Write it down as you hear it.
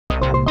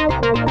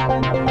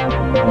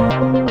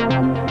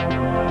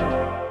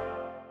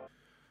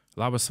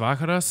Labas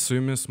vakaras, su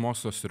jumis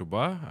Mokslo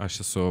sriuba, aš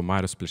esu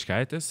Marius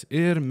Pliškaitis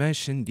ir mes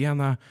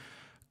šiandieną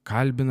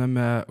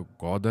kalbiname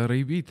Godą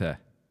Raibytę.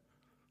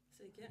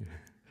 Sveiki.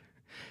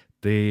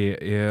 Tai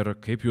ir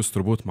kaip jūs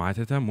turbūt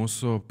matėte,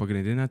 mūsų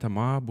pagrindinė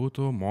tema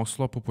būtų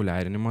mokslo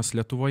populiarinimas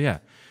Lietuvoje.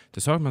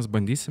 Tiesiog mes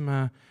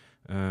bandysime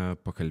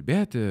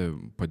pakalbėti,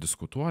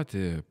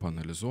 padiskutuoti,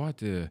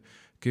 paanalizuoti,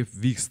 kaip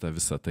vyksta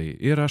visa tai.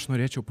 Ir aš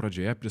norėčiau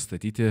pradžioje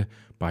pristatyti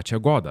pačią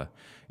Godą.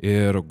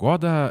 Ir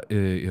Goda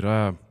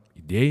yra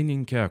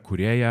idėjininkė,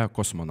 kūrėja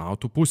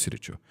kosmonautų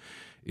pusryčių.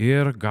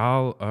 Ir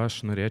gal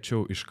aš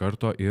norėčiau iš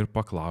karto ir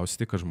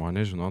paklausti, kad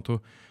žmonės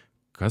žinotų,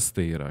 kas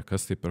tai yra,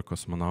 kas tai per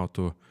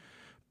kosmonautų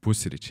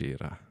pusryčiai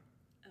yra.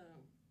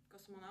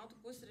 Kosmonautų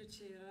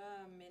pusryčiai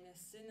yra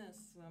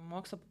mėnesinis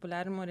mokslo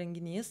populiarimo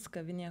renginys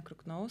kavinėje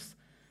Kruknaus,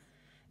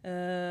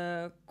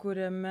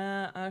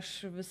 kuriame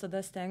aš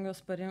visada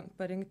stengiuosi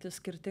parinkti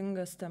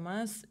skirtingas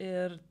temas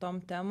ir tom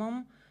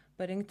temom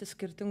parinkti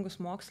skirtingus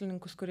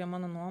mokslininkus, kurie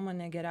mano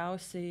nuomonė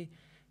geriausiai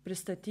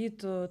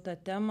pristatytų tą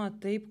temą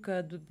taip,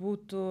 kad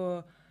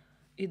būtų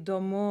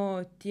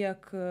įdomu tiek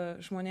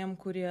žmonėm,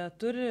 kurie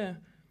turi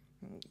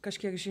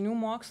kažkiek žinių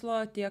mokslo,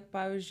 tiek,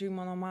 pavyzdžiui,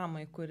 mano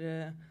mamai,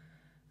 kuri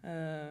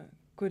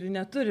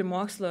neturi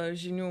mokslo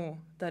žinių,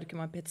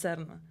 tarkim, apie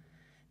CERNą.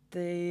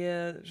 Tai,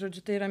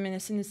 žodžiu, tai yra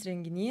mėnesinis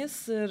renginys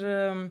ir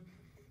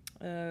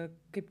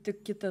kaip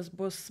tik kitas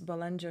bus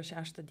balandžio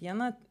 6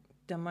 dieną.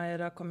 Tema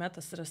yra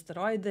kometos ir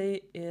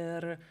asteroidai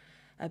ir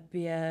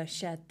apie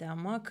šią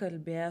temą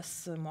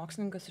kalbės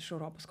mokslininkas iš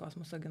Europos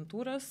kosmoso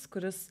agentūros,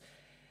 kuris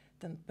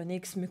ten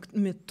paneigs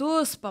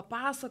mitus,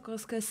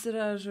 papasakos, kas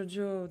yra,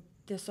 žodžiu,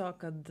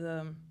 tiesiog, kad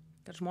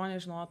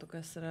žmonės žinotų,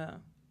 kas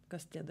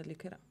tie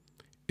dalykai yra.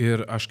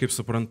 Ir aš kaip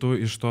suprantu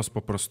iš tos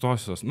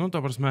paprastosios, ta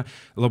prasme,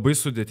 labai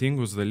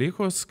sudėtingus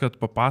dalykus, kad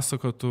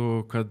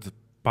papasakotų, kad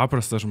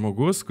paprastas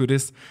žmogus,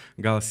 kuris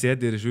gal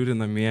sėdi ir žiūri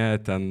namie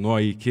ten nuo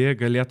iki,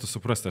 galėtų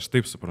suprasti, aš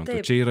taip suprantu.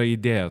 Taip, čia yra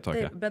idėja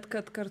tokia. Taip, bet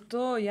kad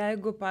kartu,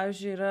 jeigu,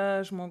 pavyzdžiui,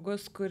 yra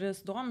žmogus,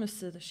 kuris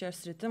domisi šią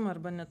sritim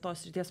arba net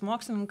tos srities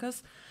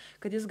mokslininkas,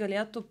 kad jis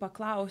galėtų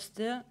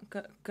paklausti,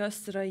 kas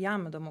yra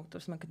jam įdomu,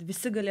 kad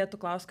visi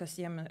galėtų klausti, kas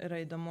jiem yra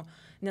įdomu.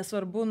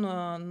 Nesvarbu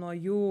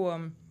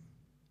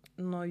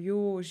nuo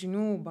jų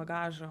žinių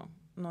bagažo,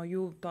 nuo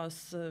jų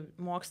tos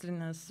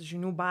mokslinės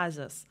žinių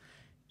bazės.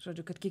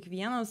 Žodžiu, kad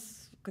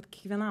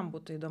kiekvienam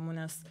būtų įdomu,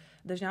 nes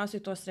dažniausiai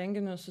tuos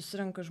renginius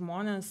susirenka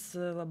žmonės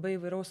labai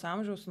įvairaus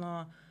amžiaus,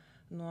 nuo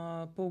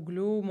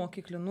paauglių,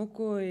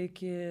 mokyklinukų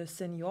iki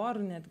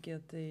seniorų netgi.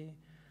 Tai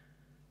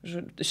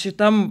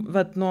šitam,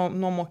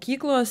 nuo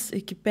mokyklos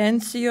iki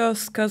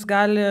pensijos, kas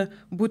gali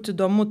būti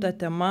įdomu ta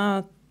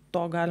tema,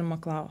 to galima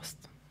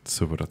klausti.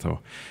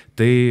 Supratau.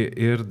 Tai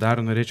ir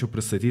dar norėčiau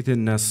pristatyti,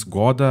 nes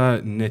Goda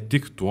ne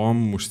tik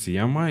tuom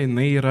užsijama,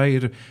 jinai yra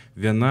ir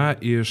viena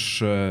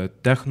iš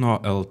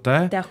Techno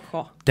LT.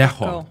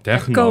 Techno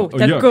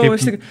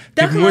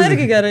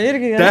irgi gerai.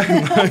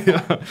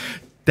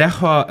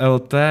 Techo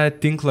LT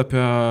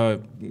tinklapio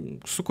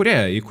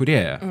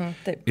įkūrėja.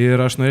 Taip. Ir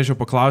aš norėčiau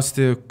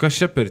paklausti, kas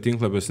čia per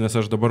tinklapis, nes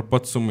aš dabar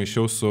pats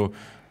sumaišiau su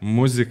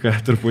muzika,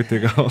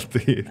 truputį gal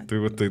tai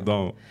būtų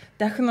įdomu.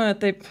 Techno,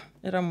 taip,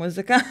 yra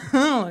muzika,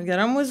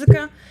 gera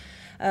muzika.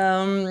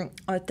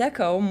 O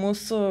Techno,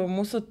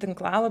 mūsų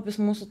tinklalapis,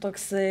 mūsų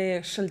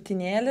toksai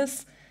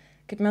šaltinėlis,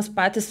 kaip mes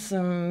patys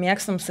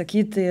mėgstam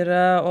sakyti,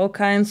 yra all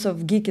kinds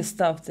of geeky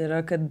stuff. Tai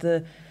yra, kad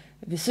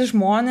visi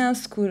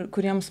žmonės,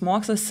 kuriems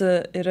mokslas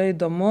yra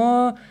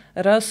įdomu,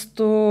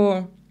 rastų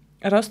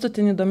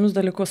ten įdomius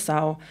dalykus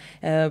savo.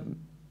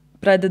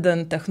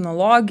 Pradedant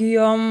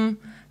technologijom,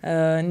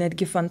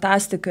 netgi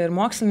fantastika ir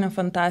mokslinė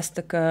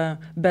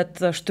fantastika, bet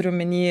aš turiu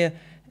omeny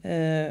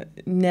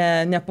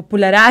ne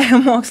populiariąją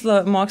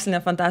mokslinę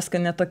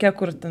fantastiką, ne tokia,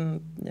 kur ten,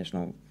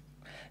 nežinau,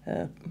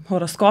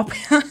 horoskopai.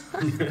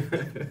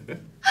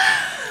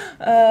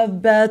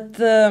 Bet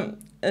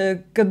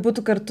kad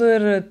būtų kartu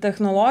ir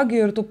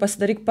technologijų ir tu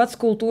pasidaryk pats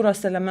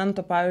kultūros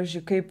elemento,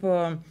 pavyzdžiui,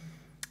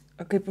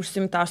 kaip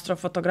užsiimti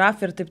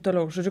astrofotografiją ir taip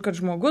toliau. Žodžiu, kad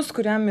žmogus,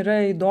 kuriam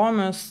yra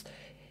įdomus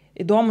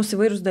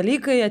įvairūs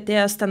dalykai,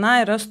 atėjęs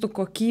tenai rastų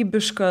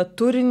kokybišką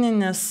turinį,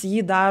 nes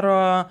jį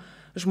daro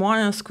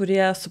žmonės,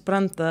 kurie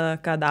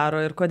supranta, ką daro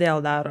ir kodėl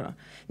daro.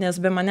 Nes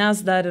be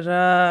manęs dar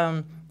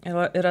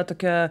yra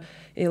tokia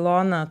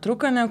Ilona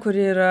Trukanė,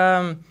 kuri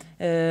yra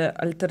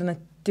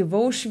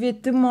alternatyvaus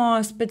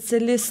švietimo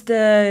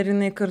specialistė ir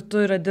jinai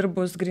kartu yra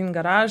dirbus Green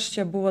Garage.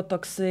 Čia buvo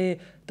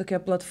tokia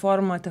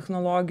platforma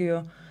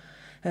technologijų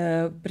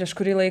prieš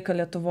kurį laiką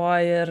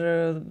Lietuvoje ir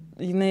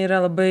jinai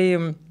yra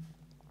labai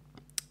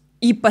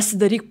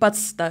pasidaryk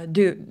pats tą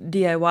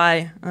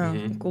DIY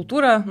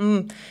kultūrą.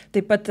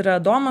 Taip pat yra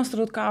Domas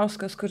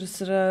Rutkauskas, kuris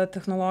yra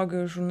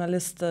technologijų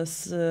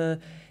žurnalistas,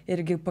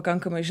 irgi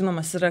pakankamai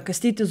žinomas. Yra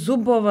Kastytis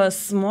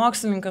Zubovas,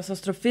 mokslininkas,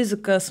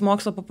 astrofizikas,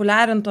 mokslo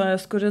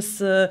populiarintojas,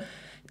 kuris,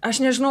 aš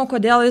nežinau,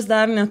 kodėl jis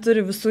dar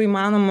neturi visų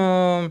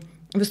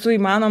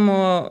įmanomų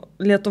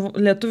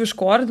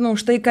lietuviškų ordinų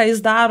už tai, ką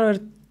jis daro.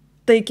 Ir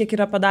tai, kiek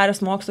yra padaręs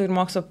mokslo ir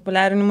mokslo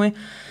populiarinimui.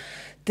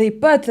 Taip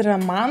pat yra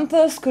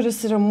Mantas, kuris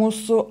yra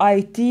mūsų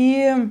IT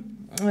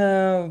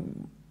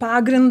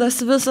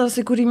pagrindas visas,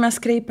 į kurį mes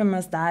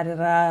kreipiamės. Dar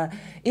yra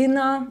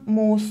Ina,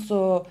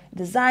 mūsų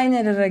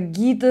dizainerė, yra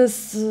Gytis,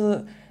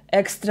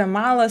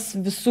 ekstremalas,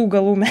 visų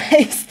galų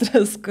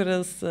meistras,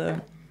 kuris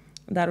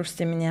dar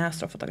užsiiminėja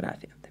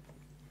astrofotografiją.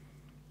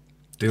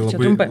 Tai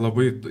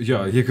labai, jo,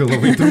 jeigu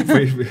labai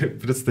trumpai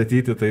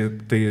pristatyti,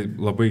 tai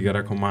labai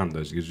gera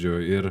komanda, aš girdžiu.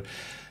 Ir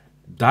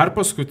dar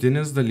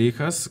paskutinis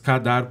dalykas, ką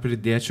dar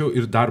pridėčiau,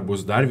 ir dar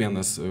bus dar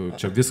vienas,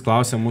 čia vis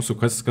klausia mūsų,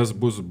 kas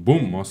bus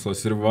Mokslo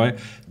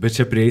Raibyte, bet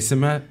čia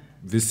prieisime,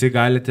 visi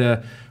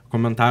galite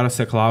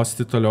komentaruose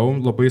klausti toliau,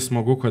 labai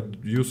smagu, kad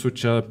jūsų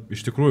čia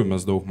iš tikrųjų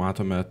mes daug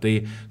matome. Tai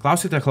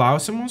klausite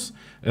klausimus,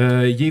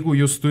 jeigu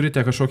jūs turite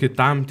kažkokį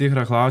tam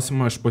tikrą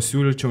klausimą, aš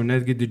pasiūlyčiau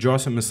netgi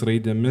didžiosiomis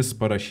raidėmis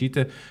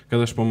parašyti,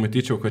 kad aš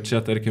pamatyčiau, kad čia,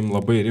 tarkim,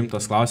 labai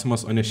rimtas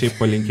klausimas, o ne šiaip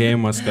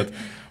palinkėjimas, kad,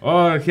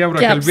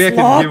 hebra, kalbėkit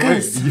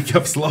gyvai,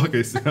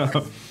 kepslokais.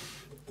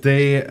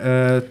 Tai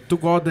tu,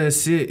 Goda,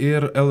 esi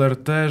ir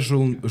LRT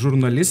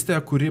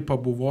žurnalistė, kuri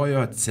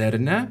pabuvojo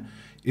CERNe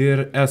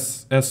ir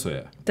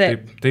ESOje.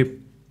 Taip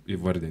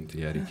įvardinti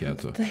ją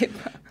reikėtų. Taip.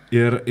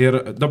 Ir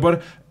dabar,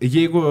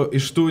 jeigu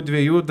iš tų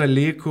dviejų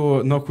dalykų,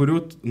 nuo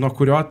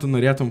kurio tu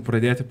norėtum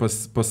pradėti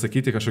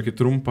pasakyti kažkokį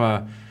trumpą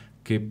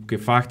kaip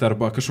faktą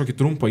arba kažkokį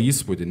trumpą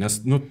įspūdį, nes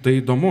tai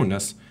įdomu,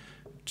 nes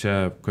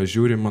čia, kas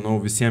žiūri, manau,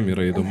 visiems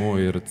yra įdomu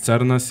ir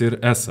CERNas, ir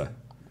ESA.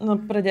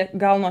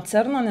 Gal nuo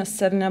CERNo, nes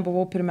CERNe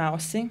buvau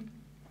pirmiausiai.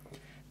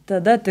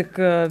 Tada tik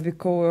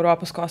vykau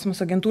Europos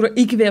kosmoso agentūrą,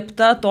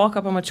 įkvėpta to,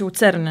 ką pamačiau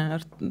CERNe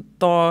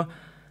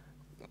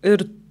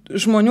ir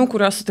žmonių,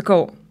 kuriuos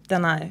sutikau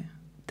tenai.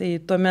 Tai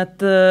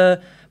tuomet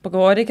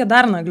pagalvojau, reikia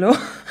dar nagliau.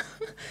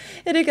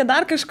 Ir reikia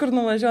dar kažkur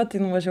nuvažiuoti.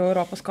 Tai nuvažiavau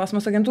Europos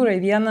kosmoso agentūrą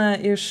į vieną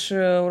iš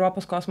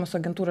Europos kosmoso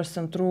agentūros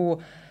centrų,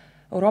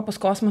 Europos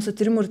kosmoso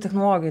tyrimų ir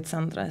technologijų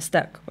centrą,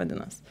 STEC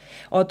vadinas.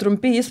 O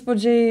trumpi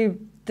įspūdžiai,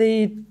 tai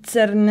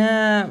CERNe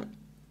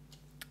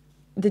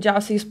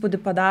didžiausią įspūdį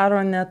padaro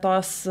ne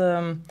tos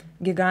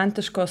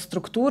gigantiškos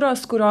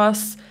struktūros,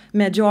 kurios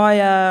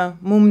medžioja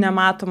mum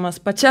nematomas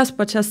pačias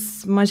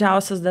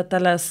mažiausias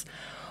detalės,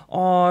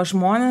 o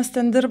žmonės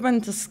ten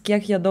dirbantis,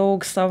 kiek jie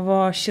daug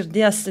savo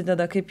širdies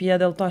įdeda, kaip jie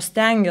dėl to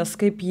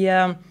stengiasi,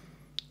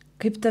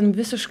 kaip ten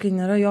visiškai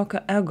nėra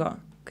jokio ego,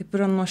 kaip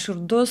yra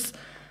nuoširdus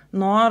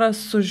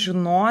noras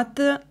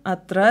sužinoti,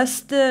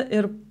 atrasti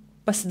ir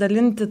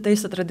pasidalinti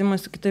tais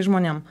atradimais su kitais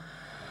žmonėm.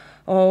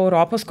 O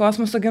Europos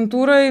kosmoso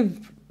agentūrai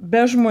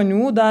be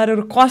žmonių dar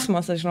ir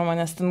kosmosas, žinoma,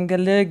 nes ten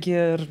galigi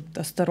ir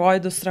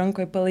asteroidus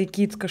rankoje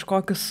palaikyti,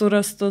 kažkokius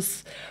surastus,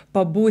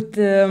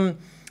 pabūti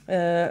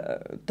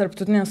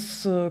tarptautinės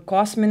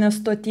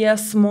kosminės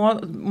stoties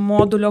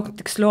modulio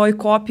tikslioji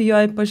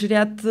kopijoje,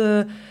 pažiūrėti,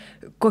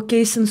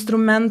 kokiais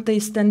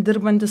instrumentais ten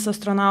dirbantis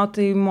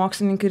astronautai,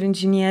 mokslininkai ir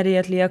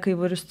inžinieriai atlieka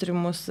įvairius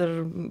tyrimus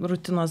ir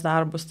rutinos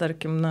darbus,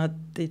 tarkim,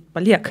 tai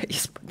palieka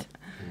įspūdį.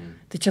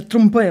 Tai čia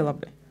trumpai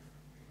labai.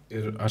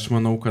 Ir aš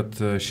manau, kad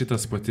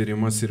šitas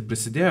patyrimas ir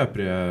prisidėjo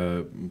prie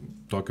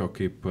tokio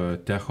kaip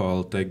Techo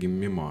LT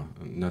gimimo,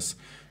 nes,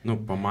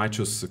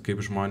 pamačius,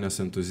 kaip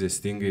žmonės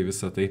entuziastingai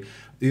visą tai.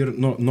 Ir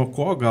nuo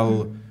ko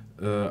gal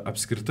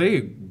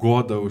apskritai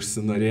Goda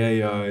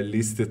užsinorėjo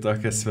lysti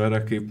tokią sferą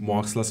kaip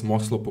mokslas,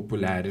 mokslo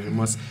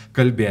populiarinimas,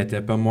 kalbėti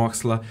apie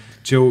mokslą.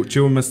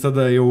 Čia mes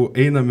tada jau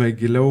einame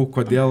giliau,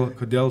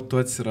 kodėl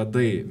tu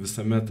atsiradai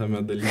visame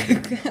tame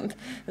dalyke.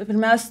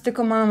 Pirmiausia,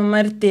 tiko mano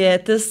mama ir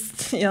tėtis,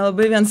 jie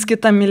labai viens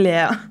kitą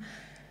mylėjo.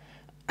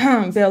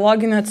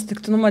 Biologinio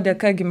atsitiktinumo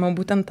dėka gimiau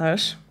būtent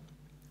aš.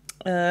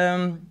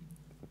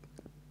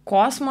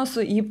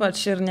 Kosmosu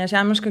ypač ir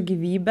nežemišką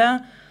gyvybę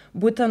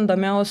būtent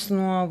domėjausi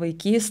nuo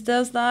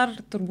vaikystės dar,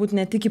 turbūt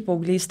ne tik į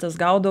paauglystės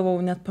gaudavau,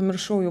 net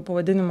pamiršau jų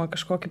pavadinimą,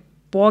 kažkokį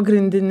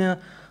pogrindinį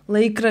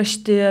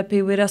laikraštį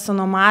apie įvairias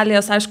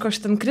anomalijas. Aišku,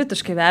 aš ten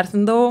kritiškai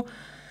vertindavau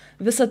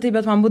visą tai,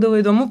 bet man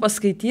būdavo įdomu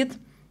paskaityti.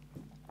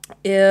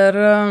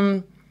 Ir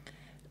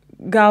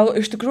gal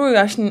iš tikrųjų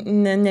aš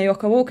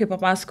nejuokavau, kai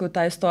papasakau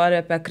tą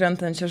istoriją apie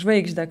krentančią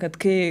žvaigždę, kad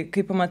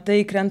kai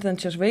pamatai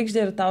krentančią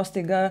žvaigždę ir tau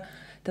staiga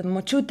ten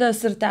močiutės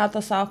ir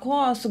tetos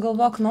sako,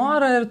 sugalvok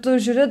norą ir tu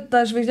žiūri,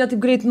 ta žvaigždė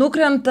taip greit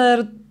nukrenta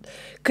ir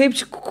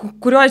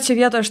kurioje čia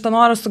vietoje aš tą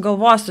norą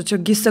sugalvosiu, čia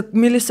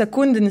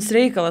milisekundinis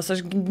reikalas,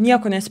 aš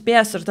nieko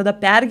nespėsiu ir tada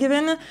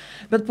pergyveni,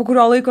 bet po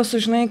kurio laiko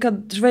sužinai, kad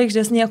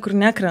žvaigždės niekur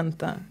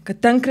nekrenta, kad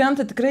ten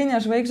krenta tikrai ne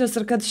žvaigždės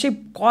ir kad šiaip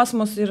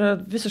kosmos yra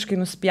visiškai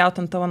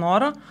nuspjaut ant tavo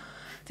noro,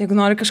 tai jeigu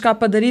nori kažką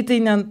padaryti,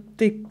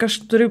 tai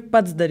kažką turi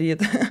pats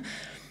daryti.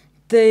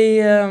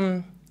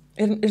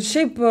 Ir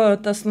šiaip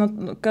tas,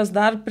 kas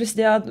dar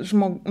prisidėjo,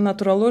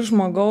 natūralus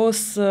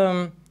žmogaus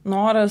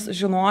noras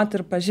žinoti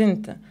ir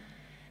pažinti.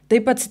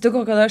 Taip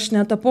atsitiko, kad aš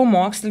netapau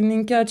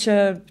mokslininkė,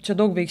 čia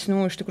daug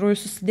veiksnių iš tikrųjų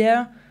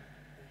susidėjo.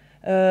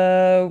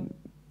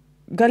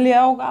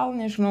 Galėjau gal,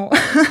 nežinau,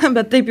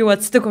 bet taip jau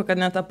atsitiko, kad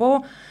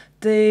netapau.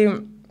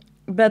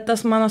 Bet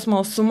tas mano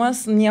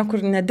smalsumas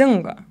niekur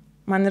nedingo.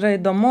 man yra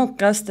įdomu,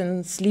 kas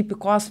ten slypi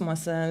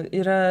kosmose,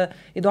 yra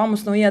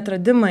įdomus nauji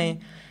atradimai,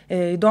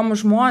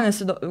 įdomus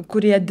žmonės,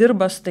 kurie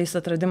dirba su tais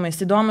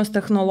atradimais, įdomus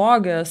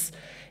technologijos,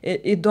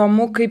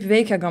 įdomu, kaip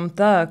veikia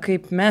gamta,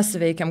 kaip mes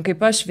veikiam, kaip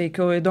aš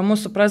veikiu, įdomu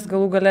suprasti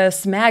galų gale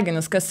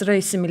smegenis, kas yra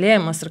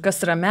įsimylėjimas ir kas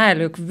yra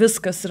meilė, juk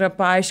viskas yra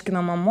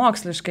paaiškinama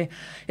moksliškai.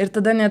 Ir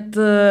tada net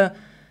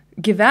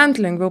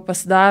gyventi lengviau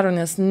pasidaro,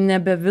 nes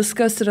nebe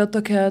viskas yra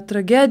tokia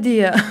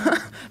tragedija.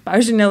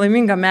 Pavyzdžiui,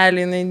 nelaiminga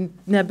meilė, jinai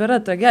nebėra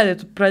tragedija,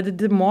 tu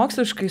pradedi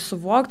moksliškai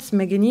suvokti,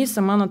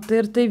 smegenyse, mano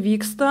tai ir tai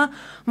vyksta,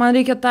 man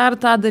reikia tą ir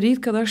tą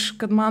daryti,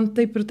 kad man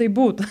taip ir tai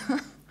būtų.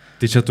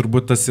 Tai čia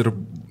turbūt tas ir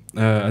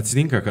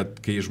atsitinka, kad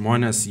kai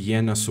žmonės jie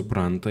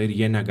nesupranta ir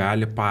jie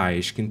negali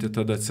paaiškinti,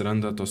 tada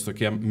atsiranda tos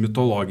tokie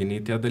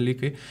mitologiniai tie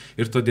dalykai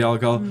ir todėl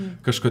gal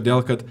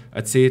kažkodėl, kad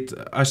atseit,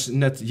 aš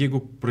net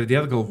jeigu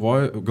pradėt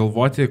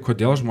galvoti,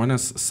 kodėl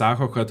žmonės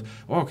sako, kad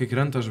kai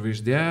krenta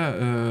žvaigždė,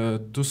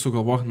 tu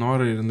sugalvok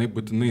norą ir jinai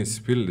būtinai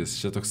įsipildys.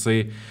 Čia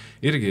toksai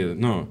irgi,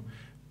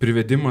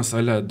 privedimas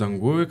ale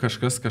dangui,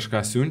 kažkas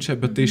kažką siunčia,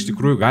 bet tai iš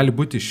tikrųjų gali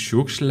būti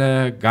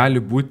šiukšlė,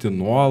 gali būti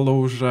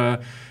nuolauža.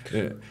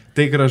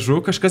 Tai gražu,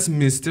 kažkas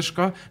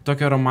mistiško,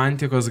 tokio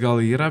romantikos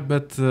gal yra,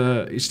 bet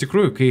iš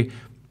tikrųjų, kai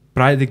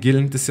pradedi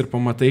gilintis ir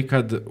pamatai,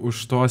 kad už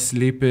to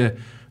slypi,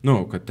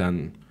 kad ten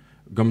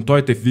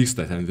gamtoj taip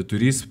vyksta, ten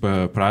vyturys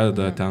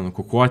pradeda ten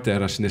kukuoti,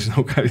 ar aš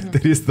nežinau, ką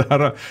vyturys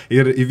daro,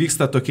 ir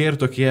įvyksta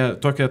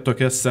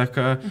tokia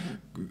seka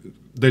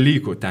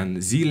dalykų, ten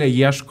zylė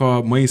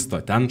ieško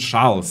maisto, ten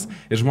šals,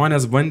 ir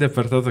žmonės bandė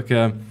per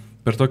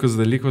tokius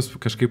dalykus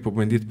kažkaip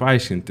pabandyti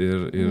paaiškinti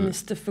ir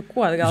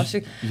mistifikuoti. Gal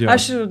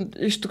aš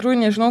iš tikrųjų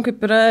nežinau,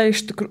 kaip yra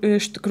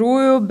iš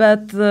tikrųjų,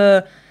 bet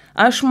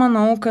aš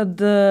manau, kad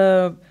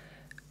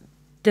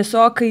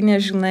tiesiog, kai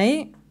nežinai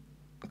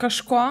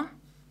kažko,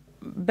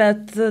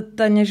 bet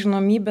ta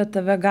nežinomybė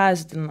tave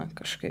gąsdina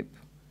kažkaip.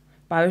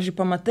 Pavyzdžiui,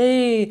 pamatai,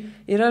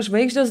 yra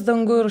žvaigždės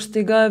dangų ir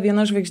staiga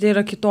viena žvaigždė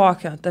yra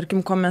kitokia, tarkim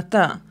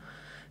kometa.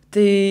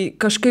 Tai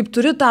kažkaip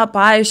turi tą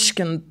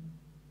paaiškinti.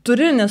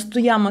 Nes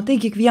tu ją matai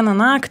kiekvieną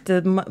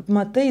naktį,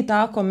 matai tą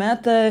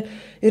kometą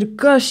ir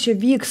kas čia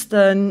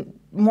vyksta.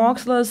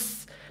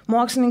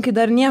 Mokslininkai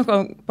dar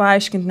nieko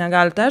paaiškinti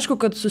negali. Tai aišku,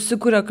 kad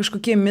susikuria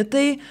kažkokie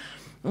mitai,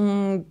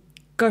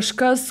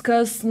 kažkas,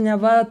 kas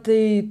neva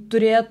tai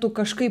turėtų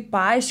kažkaip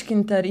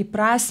paaiškinti ar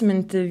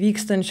įprasminti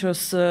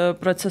vykstančius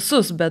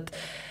procesus, bet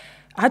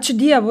ačiū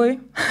Dievui,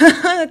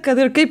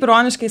 kad ir kaip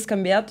ironiškai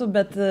skambėtų,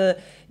 bet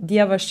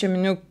Dievą aš čia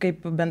miniu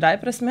kaip bendrai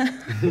prasme.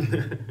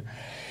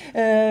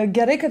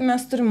 Gerai, kad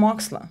mes turim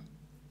mokslą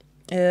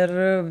ir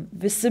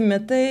visi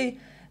mitai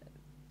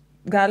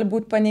gali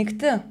būti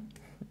paneigti.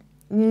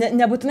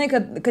 Nebūtinai,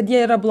 kad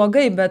jie yra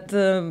blogai, bet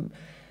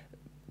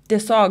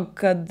tiesiog,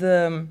 kad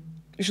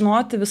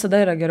žinoti visada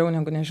yra geriau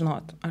negu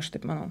nežinoti. Aš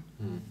taip manau.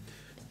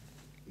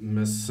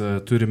 Mes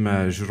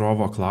turime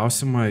žiūrovo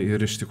klausimą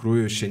ir iš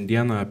tikrųjų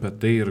šiandieną apie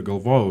tai ir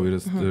galvojau ir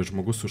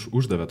žmogus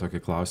uždavė tokį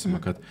klausimą,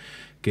 kad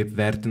kaip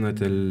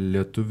vertinate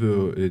lietuvių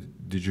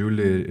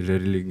didžiulį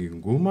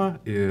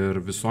religingumą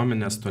ir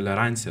visuomenės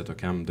toleranciją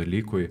tokiam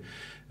dalykui,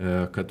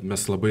 kad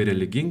mes labai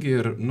religingi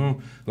ir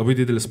labai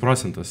didelis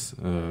procentas,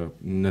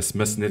 nes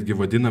mes netgi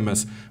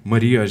vadinamės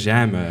Marijos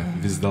žemė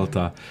vis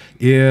dėlto.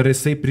 Ir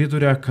jisai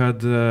priduria, kad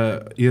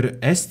ir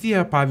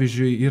Estija,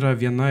 pavyzdžiui, yra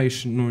viena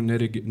iš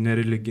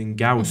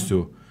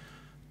nereligingiausių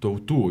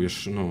tautų,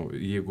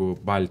 jeigu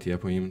Baltiją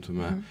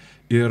paimtume.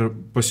 Ir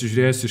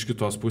pasižiūrėjus iš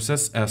kitos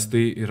pusės,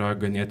 estai yra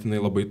ganėtinai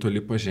labai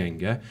toli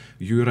pažengę,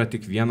 jų yra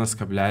tik 1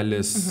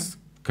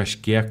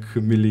 kažkiek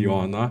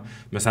milijono,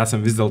 mes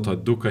esam vis dėlto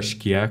 2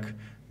 kažkiek,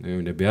 jau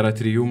nebėra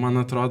 3,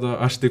 man atrodo,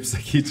 aš taip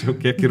sakyčiau,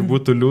 kiek ir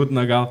būtų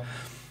liūdna gal.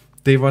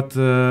 Tai vat,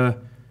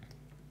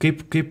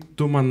 kaip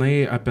tu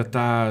manai apie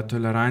tą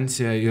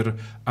toleranciją ir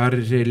ar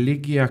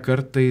religija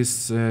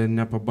kartais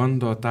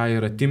nepabando tą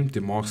ir atimti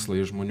mokslą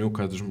iš žmonių,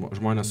 kad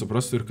žmonės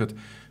suprastų ir kad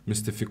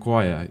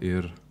mistifikuoja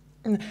ir...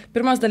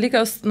 Pirmas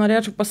dalykas,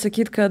 norėčiau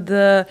pasakyti, kad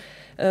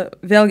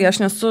vėlgi aš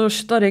nesu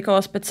šito reikalo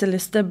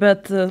specialistė,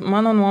 bet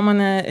mano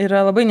nuomonė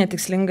yra labai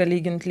netikslinga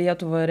lyginti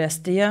Lietuvą ir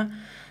Estiją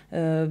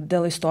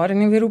dėl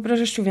istorinių įvairių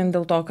priežasčių, vien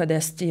dėl to, kad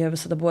Estija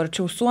visada buvo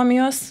arčiau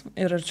Suomijos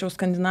ir arčiau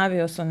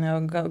Skandinavijos, o ne,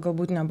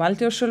 galbūt ne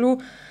Baltijos šalių.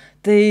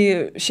 Tai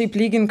šiaip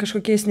lyginti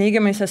kažkokiais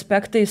neigiamais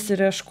aspektais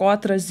ir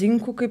ieškoti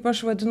razinkų, kaip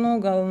aš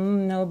vadinu, gal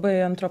nelabai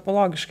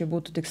antropologiškai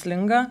būtų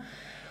tikslinga.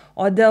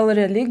 O dėl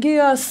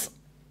religijos...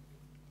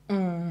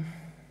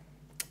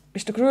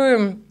 Iš tikrųjų,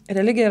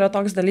 religija yra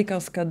toks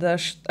dalykas, kad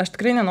aš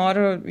tikrai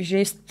nenoriu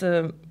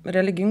įžeisti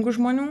religingų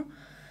žmonių,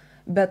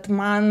 bet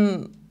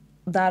man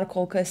dar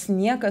kol kas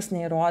niekas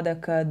neįrodė,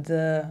 kad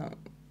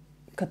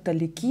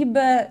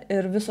katalikybė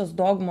ir visos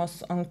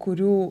dogmos, ant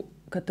kurių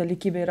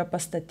katalikybė yra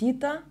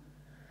pastatyta,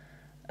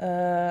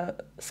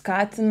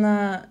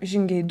 skatina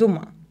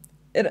žingeidumą.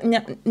 Ir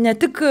ne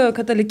tik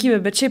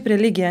katalikybė, bet šiaip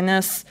religija,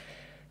 nes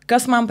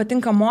kas man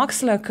patinka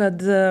moksle,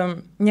 kad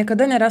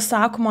niekada nėra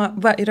sakoma,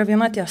 yra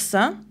viena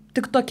tiesa,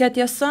 tik tokia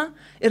tiesa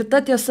ir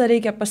ta tiesa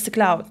reikia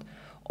pasikliauti.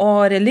 o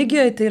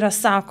religijoje tai yra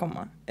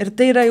sakoma. Ir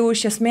tai yra jau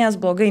iš esmės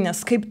blogai, nes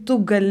kaip tu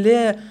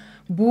gali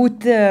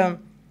būti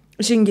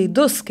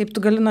žingeidus, kaip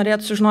tu gali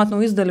norėti sužinoti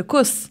naujus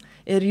dalykus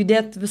ir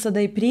judėti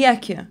visada į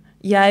priekį,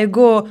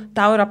 jeigu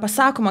tau yra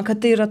pasakoma, kad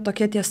tai yra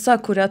tokia tiesa,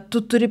 kurią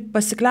tu turi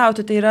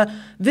pasikliauti, tai yra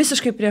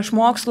visiškai prieš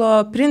mokslo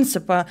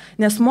principą,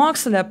 nes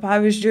moksle,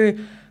 pavyzdžiui,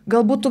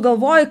 galbūt tu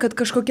galvoji, kad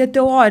kažkokia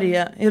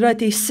teorija yra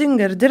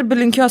teisinga ir dirbi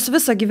link jos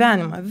visą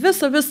gyvenimą.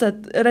 Visą.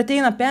 Ir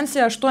ateina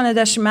pensija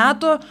 80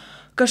 metų,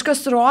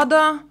 kažkas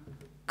rodo,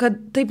 kad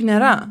taip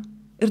nėra.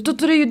 Ir tu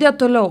turi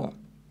judėti toliau.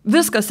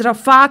 Viskas yra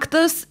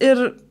faktas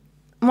ir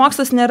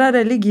mokslas nėra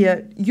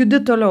religija.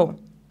 Judi toliau.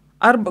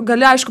 Arba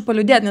gali, aišku,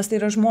 paliudėti, nes tai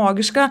yra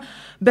žmogiška,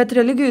 bet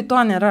religijai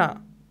to nėra.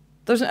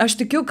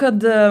 Aš tikiu, kad...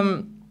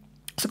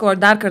 Sakau,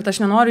 dar kartą, aš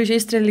nenoriu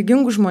įžeisti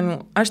religingų žmonių.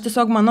 Aš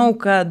tiesiog manau,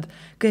 kad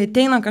kai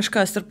ateina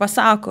kažkas ir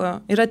pasako,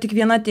 yra tik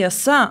viena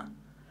tiesa,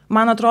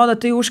 man atrodo,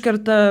 tai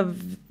užkerta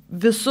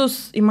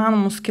visus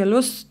įmanomus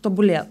kelius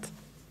tobulėti.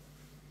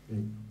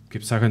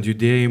 Kaip sakant,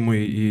 judėjimui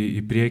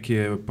į priekį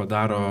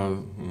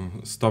padaro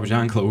stop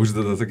ženklą,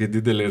 uždeda tokį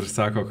didelį ir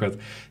sako, kad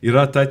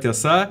yra ta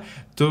tiesa,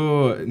 tu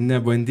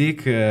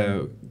nebandyk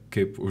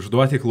kaip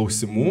užduoti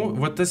klausimų.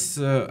 Va tas,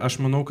 aš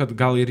manau, kad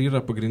gal ir yra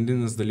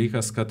pagrindinis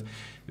dalykas, kad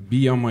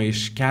bijoma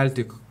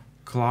iškelti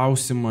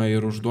klausimą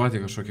ir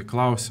užduoti kažkokį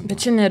klausimą.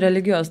 Bet čia ne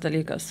religijos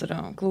dalykas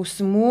yra.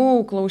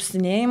 Klausimų,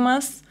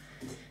 klausinėjimas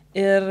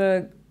ir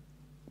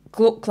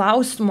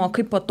klausimo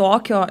kaip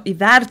tokio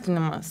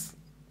įvertinimas.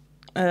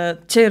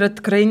 Čia yra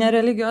tikrai ne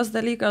religijos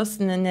dalykas,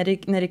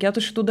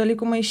 nereikėtų šitų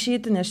dalykų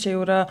maišyti, nes čia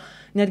jau yra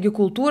netgi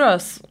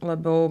kultūros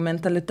labiau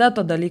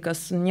mentaliteto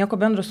dalykas, nieko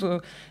bendro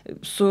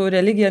su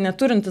religija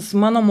neturintis.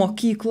 Mano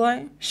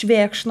mokykloje,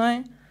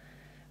 Švėkšnoje,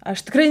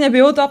 aš tikrai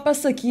nebijau to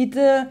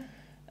pasakyti,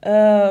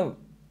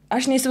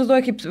 aš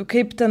neįsivaizduoju,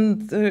 kaip ten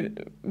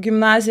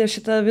gimnazija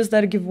šita vis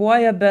dar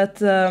gyvuoja,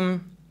 bet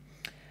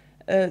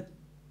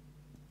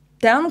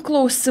ten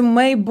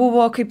klausimai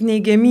buvo kaip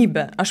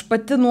neigiamybė. Aš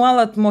pati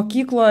nuolat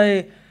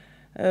mokykloje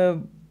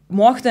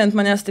mokytoja ant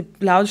manęs,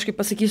 taip liaudiškai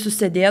pasakysiu,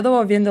 sėdėdavo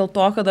vien dėl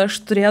to, kad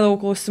aš turėdavau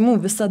klausimų.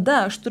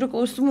 Visada aš turiu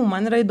klausimų,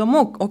 man yra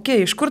įdomu,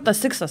 iš kur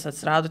tas X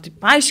atsirado, tai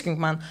paaiškink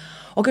man.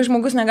 O kai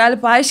žmogus negali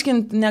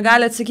paaiškinti,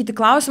 negali atsakyti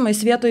klausimą,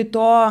 jis vietoj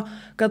to,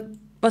 kad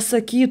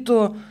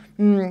pasakytų,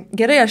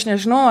 gerai, aš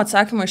nežinau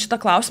atsakymą į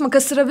šitą klausimą,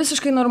 kas yra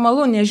visiškai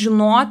normalu,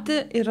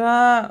 nežinoti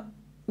yra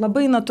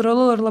labai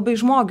natūralu ir labai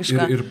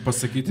žmogiška. Ir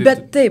pasakyti...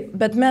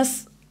 Bet mes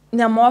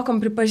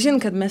nemokam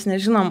pripažinti, kad mes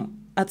nežinom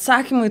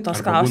atsakymų į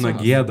tos klausimus. Arba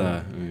būna gėda.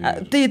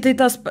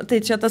 Tai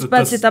čia tas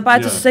pats į tą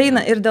patį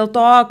sueina ir dėl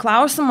to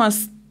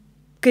klausimas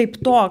kaip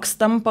toks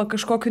tampa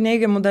kažkokiu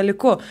neigiamu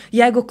dalyku.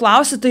 Jeigu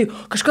klausi, tai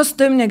kažkas su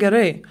tavim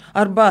negerai.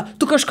 Arba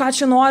tu kažką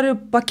čia nori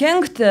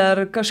pakenkti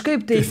ar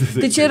kažkaip.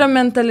 Tai čia yra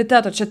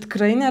mentaliteto. Čia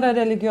tikrai nėra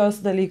religijos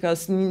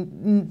dalykas.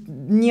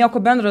 Nieko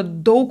bendro.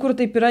 Daug kur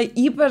taip yra,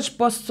 ypač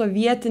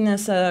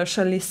postsovietinėse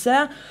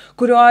šalyse,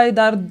 kuriuose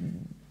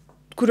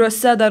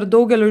dar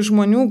daugeliu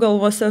žmonių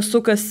galvose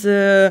sukasi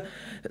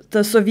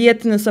tas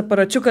sovietinis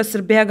aparačiukas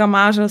ir bėga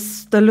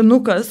mažas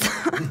stalinukas.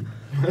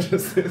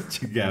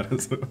 Čia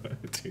geras.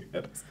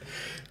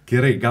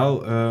 Gerai, gal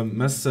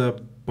mes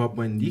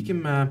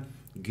pabandykime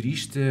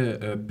grįžti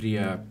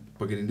prie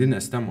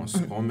pagrindinės temos,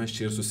 ko mes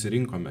čia ir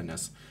susirinkome,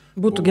 nes...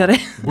 Būtų gerai.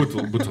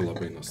 Būtų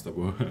labai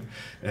nuostabu.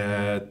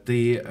 Tai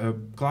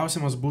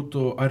klausimas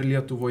būtų, ar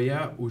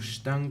Lietuvoje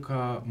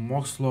užtenka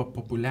mokslo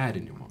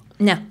populiarinimo?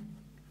 Ne.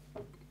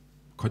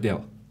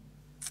 Kodėl?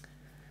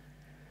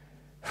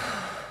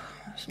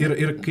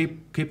 Ir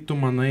kaip tu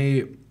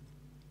manai,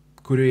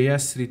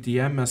 kurioje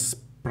srityje mes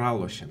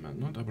pralošėme?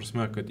 Nu, ta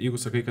prasme, kad jeigu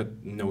sakai, kad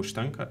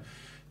neužtenka,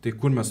 tai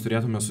kur mes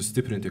turėtume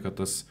sustiprinti, kad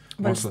tas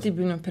mokslas...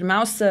 Valstybinių.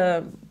 Pirmiausia,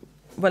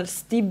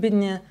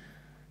 valstybinį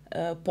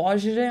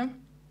požiūrį.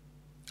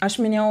 Aš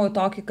minėjau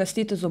tokį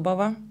Kastytį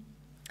Zubovą.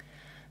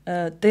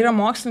 Tai yra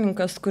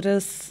mokslininkas,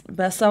 kuris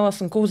be savo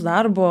sunkaus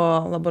darbo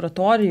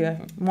laboratorijoje,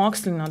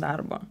 mokslinio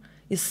darbo,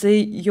 jisai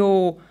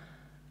jau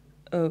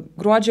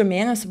gruodžio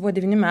mėnesį buvo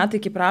 9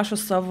 metai, kai prašo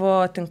savo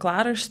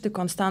tinklaraštį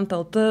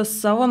Constant.lt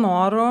savo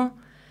noru,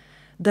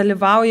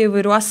 dalyvauja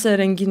įvairiuose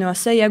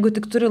renginiuose, jeigu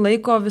tik turi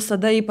laiko,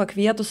 visada jį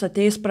pakvietus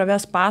ateis,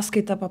 praves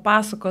paskaitą,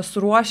 papasakos,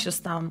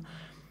 ruošis tam.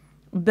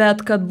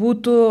 Bet kad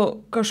būtų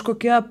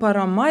kažkokia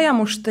parama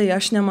jam už tai,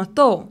 aš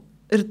nematau.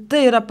 Ir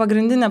tai yra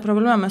pagrindinė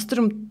problema. Mes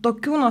turim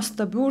tokių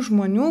nuostabių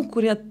žmonių,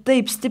 kurie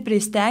taip stipriai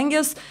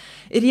stengiasi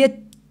ir jie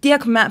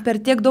per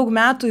tiek daug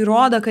metų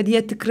įrodo, kad jie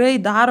tikrai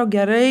daro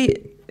gerai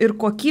ir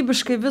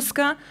kokybiškai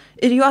viską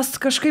ir juos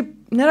kažkaip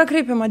nėra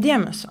kreipiama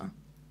dėmesio.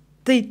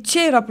 Tai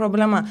čia yra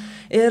problema.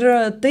 Ir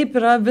taip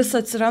yra vis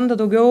atsiranda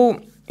daugiau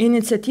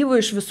iniciatyvų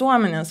iš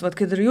visuomenės,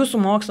 kad ir jūsų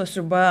Mokslo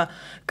sriuba,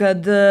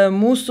 kad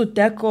mūsų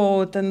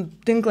teko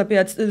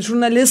tinklapyje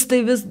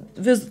žurnalistai vis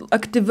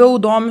aktyviau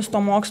domis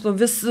to mokslo,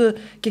 vis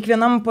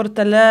kiekvienam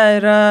portale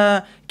yra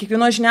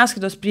kiekvienoje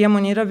žiniasklaidos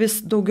priemonė yra vis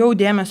daugiau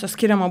dėmesio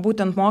skiriama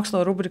būtent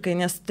mokslo rubrikai,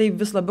 nes tai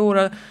vis labiau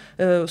yra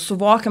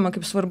suvokiama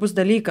kaip svarbus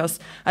dalykas.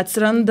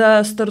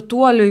 Atsiranda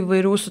startuolių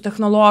įvairių su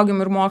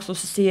technologijom ir mokslo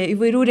susiję,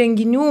 įvairių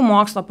renginių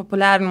mokslo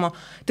populiarinimo.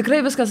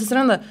 Tikrai viskas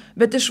atsiranda,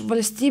 bet iš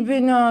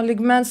valstybinio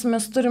lygmens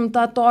mes turim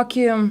tą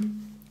tokį,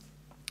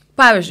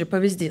 pavyzdžiui,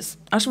 pavyzdys.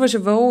 Aš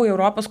važiavau į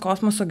Europos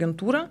kosmoso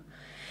agentūrą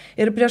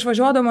ir prieš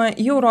važiuodama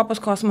į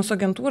Europos kosmoso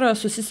agentūrą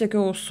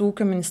susisiekiau su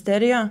ūkio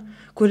ministerija,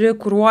 kuri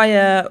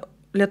kuruoja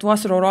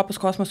Lietuvos ir Europos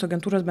kosmoso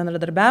agentūros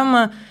bendradarbiavimą.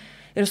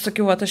 Ir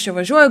sakiau, aš čia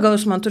važiuoju, gal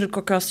jūs man turit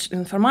kokios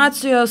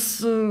informacijos,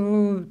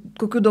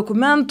 kokių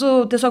dokumentų,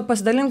 tiesiog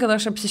pasidalink, kad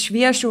aš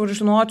apsišviešiau ir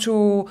žinočiau,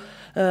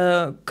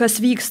 kas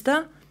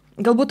vyksta,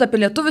 galbūt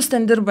apie lietuvius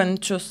ten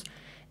dirbančius.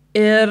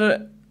 Ir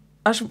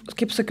aš,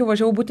 kaip sakiau,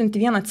 važiavau būtent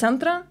į vieną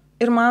centrą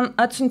ir man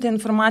atsiuntė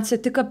informaciją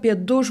tik apie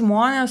 2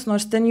 žmonės,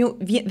 nors ten jų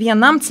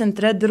vienam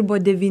centre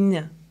dirbo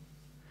 9.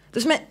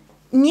 Tačiau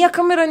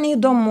niekam yra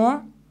neįdomu,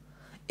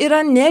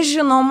 yra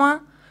nežinoma,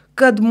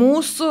 kad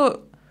mūsų,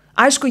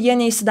 aišku, jie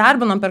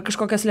neįsidarbino per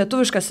kažkokias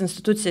lietuviškas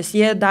institucijas,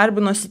 jie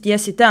darbinosi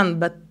tiesiai ten,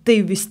 bet tai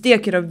vis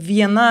tiek yra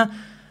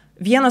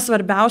viena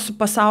svarbiausių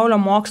pasaulio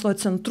mokslo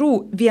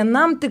centrų.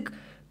 Vienam tik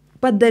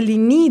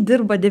padaliny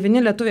dirba 9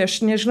 lietuviai.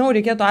 Aš nežinau,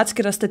 reikėtų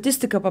atskirą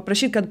statistiką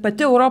paprašyti, kad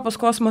pati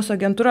Europos kosmoso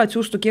agentūra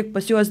atsiųstų, kiek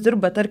pas juos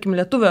dirba, tarkim,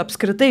 lietuvių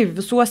apskritai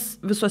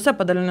visuose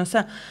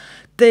padaliniuose.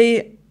 Tai,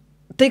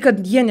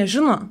 kad jie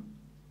nežino,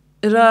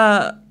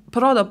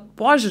 parodo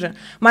požiūrį.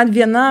 Man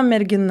viena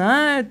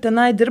mergina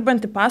tenai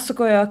dirbanti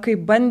pasakojo,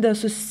 kaip bandė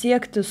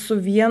susisiekti su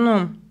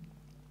vienu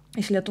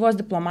iš Lietuvos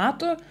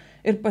diplomatų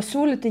ir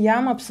pasiūlyti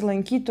jam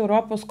apsilankyti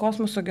Europos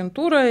kosmoso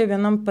agentūroje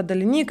vienam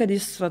padaliny, kad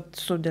jis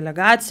su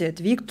delegacija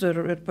atvyktų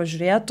ir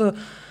pažiūrėtų.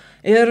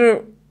 Ir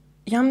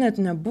jam net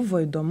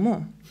nebuvo įdomu.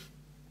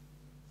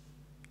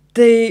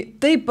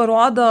 Tai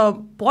parodo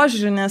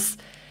požiūrį, nes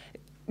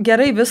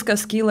gerai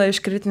viskas kyla iš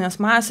kritinės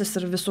masės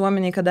ir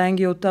visuomeniai,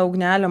 kadangi jau ta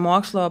ugnelė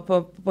mokslo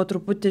po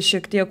truputį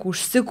šiek tiek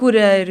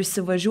užsikūrė ir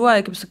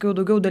įsivažiuoja, kaip sakiau,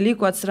 daugiau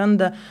dalykų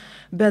atsiranda,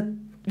 bet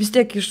vis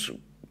tiek iš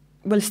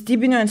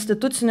valstybinio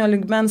institucinio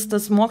lygmens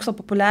tas mokslo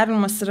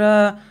populiarinimas yra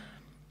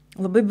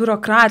labai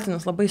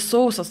biurokratinis, labai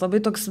sausas, labai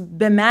toks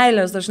be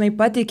meilės dažnai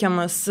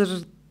pateikiamas ir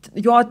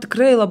jo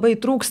tikrai labai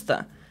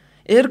trūksta.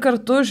 Ir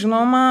kartu,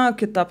 žinoma,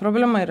 kita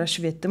problema yra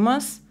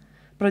švietimas.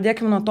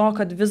 Pradėkime nuo to,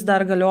 kad vis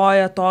dar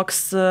galioja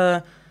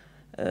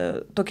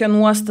tokia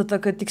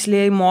nuostata, kad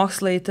tikslieji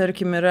mokslai,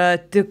 tarkim, yra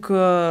tik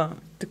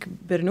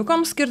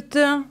berniukams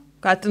skirti,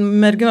 kad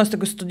merginos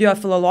tik studijuoja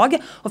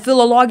filologiją, o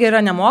filologija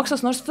yra ne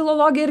mokslas, nors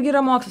filologija irgi yra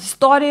mokslas,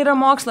 istorija yra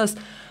mokslas,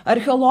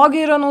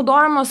 archeologija yra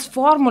naudojamos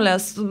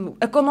formulės,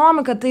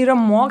 ekonomika tai yra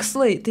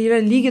mokslai, tai yra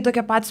lygiai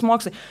tokie patys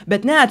mokslai.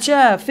 Bet ne,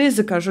 čia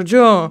fizika,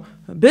 žodžiu,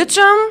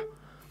 bičiam,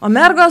 o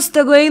mergos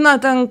tegu eina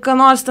ten, ką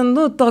nors ten,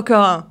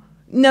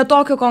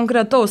 netokio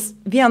konkretaus.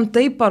 Vien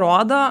tai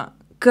parodo,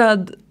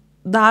 kad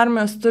dar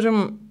mes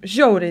turim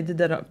žiauriai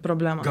didelę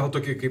problemą. Gal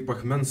tokia kaip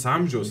akmens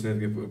amžiaus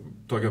netgi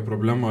tokia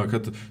problema,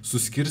 kad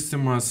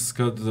suskirstimas,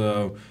 kad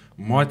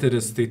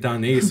moteris tai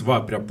ten eis,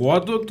 prie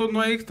puodų, tu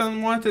nueik ten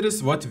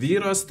moteris,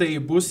 vyras tai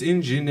bus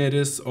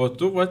inžinieris, o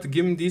tu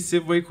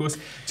gimdysi vaikus.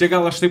 Čia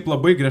gal aš taip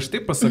labai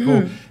griežtai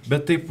pasakau,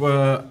 bet taip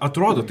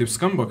atrodo, taip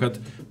skamba, kad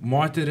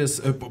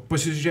moteris,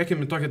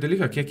 pasižiūrėkime tokį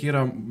dalyką, kiek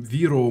yra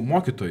vyrų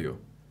mokytojų.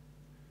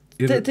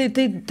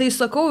 Tai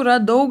sakau, yra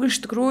daug iš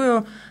tikrųjų,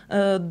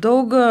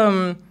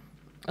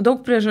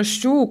 daug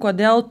priežasčių,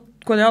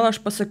 kodėl aš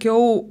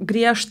pasakiau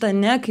griežtą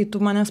ne, kai tu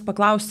manęs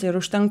paklausai ir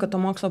užtenka to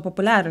mokslo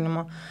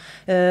populiarinimo.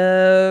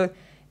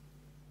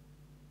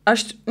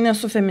 Aš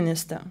nesu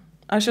feministė,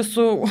 aš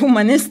esu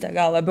humanistė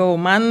gal labiau.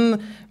 Man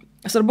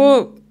svarbu,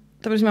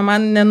 ta prasme,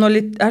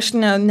 aš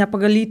ne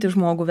pagal lytį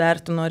žmogų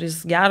vertinu, ar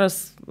jis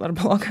geras ar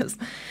blogas.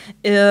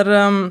 Ir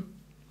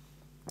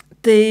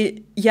tai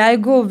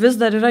jeigu vis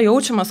dar yra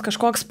jaučiamas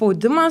kažkoks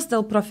spaudimas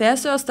dėl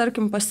profesijos,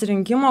 tarkim,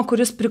 pasirinkimo,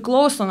 kuris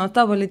priklauso nuo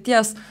tavo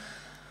lyties,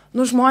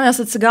 žmonės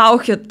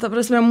atsigaukit, ta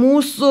prasme,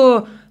 mūsų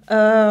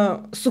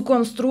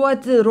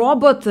sukonstruoti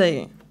robotai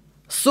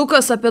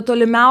sukas apie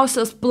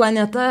tolimiausias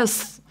planetas,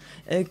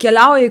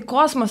 keliauja į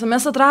kosmosą,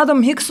 mes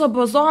atradom Higgso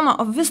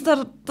bozoną, o vis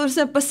dar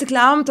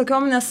pasikliavom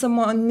tokiom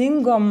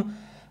nesąmoningom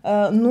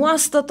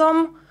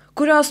nuostatom,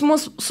 kurios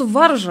mus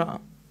suvaržo.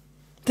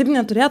 Taip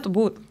neturėtų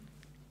būti.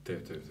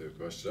 Taip.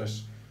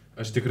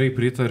 Aš tikrai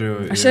pritariu.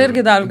 Aš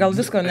irgi dar gal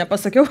visko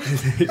nepasakiau.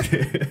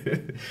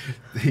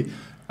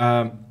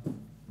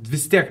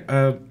 Vis tiek,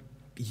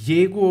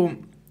 jeigu,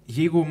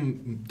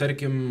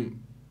 tarkim,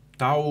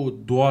 tau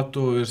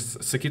duotų ir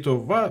sakytų,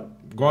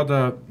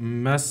 Goda,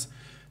 mes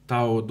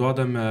tau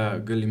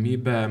duodame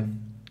galimybę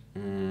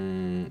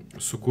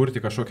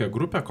sukurti kažkokią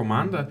grupę,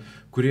 komandą,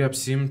 kuri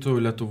apsiimtų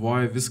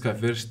Lietuvoje viską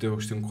viršti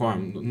aukštyn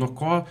kojom.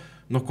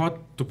 Nuo ko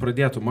tu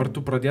pradėtum? Ar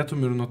tu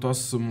pradėtum ir nuo tos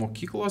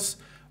mokyklos,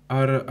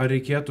 ar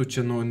reikėtų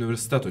čia nuo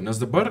universitetų?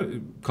 Nes dabar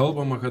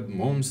kalbama, kad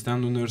mums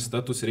ten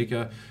universitetus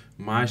reikia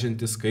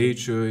mažinti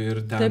skaičių ir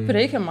ten... Taip,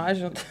 reikia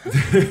mažinti.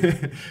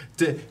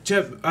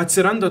 Čia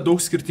atsiranda daug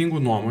skirtingų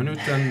nuomonių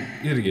ten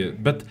irgi,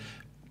 bet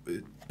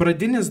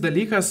pradinis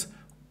dalykas,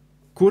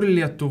 kur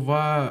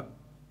Lietuva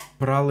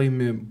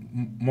pralaimi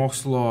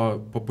mokslo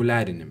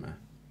populiarinime?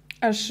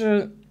 Aš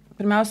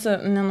pirmiausia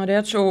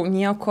nenorėčiau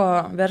nieko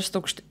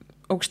versti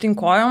aukštyn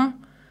kojom,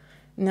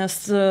 nes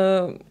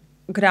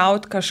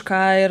griaut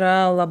kažką yra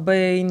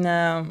labai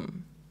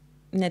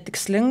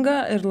netikslinga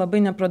ir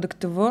labai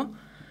neproduktyvu.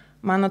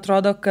 Man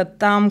atrodo, kad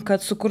tam,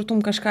 kad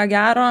sukurtum kažką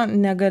gero,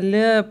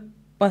 negali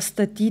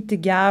pastatyti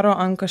gero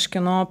ant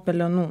kažkieno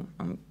pelenų.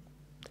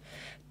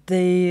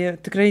 Tai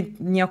tikrai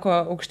nieko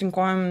aukštyn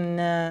kojom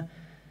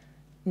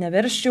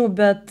neverščiau,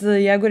 bet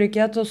jeigu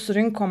reikėtų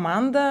surinkti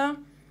komandą,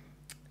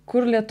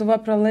 kur Lietuva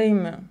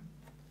pralaimi?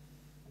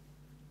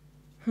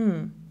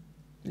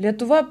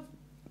 Lietuva,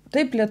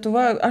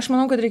 aš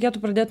manau, kad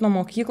reikėtų pradėti nuo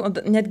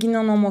mokyklos, netgi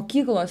ne nuo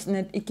mokyklos,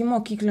 net iki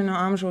mokyklinio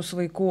amžiaus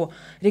vaikų.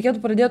 Reikėtų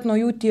pradėti nuo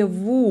jų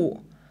tėvų,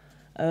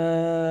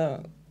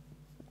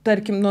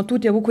 tarkim, nuo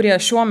tų tėvų, kurie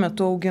šiuo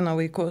metu augina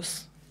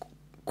vaikus,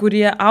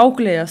 kurie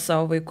auklėja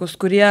savo vaikus,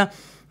 kurie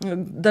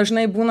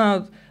dažnai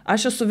būna,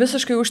 aš esu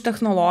visiškai už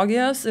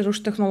technologijas ir už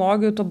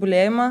technologijų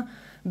tobulėjimą,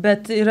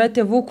 bet yra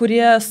tėvų,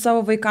 kurie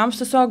savo vaikams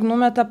tiesiog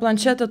numeta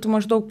planšetę, tu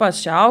maždaug pats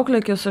čia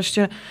auklėkis, aš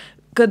čia,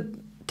 kad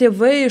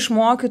tėvai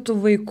išmokytų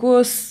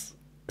vaikus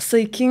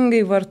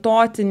saikingai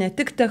vartoti ne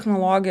tik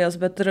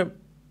technologijas, bet ir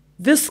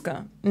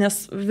viską,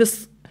 nes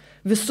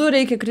visur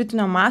reikia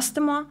kritinio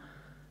mąstymo,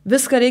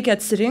 viską reikia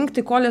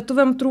atsirinkti, ko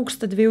lietuviam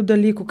trūksta dviejų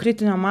dalykų –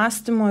 kritinio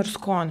mąstymo ir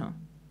skonio.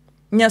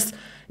 Nes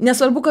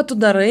nesvarbu, kad tu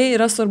darai,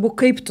 yra svarbu,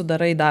 kaip tu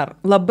darai dar.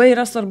 Labai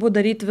yra svarbu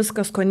daryti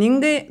viską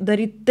skoningai,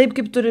 daryti taip,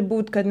 kaip turi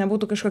būti, kad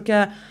nebūtų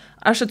kažkokia,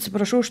 aš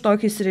atsiprašau už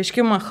tokį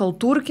įsireiškimą,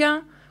 chalturkė,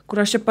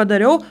 kur aš čia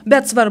padariau,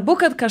 bet svarbu,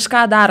 kad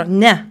kažką daro.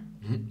 Ne.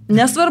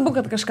 Nesvarbu,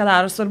 kad kažką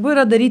daro, svarbu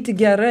yra daryti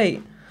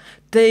gerai.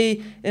 Tai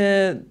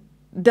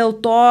dėl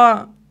to,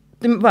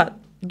 va,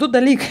 du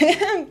dalykai,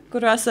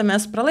 kuriuose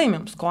mes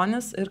pralaimėm –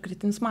 skonis ir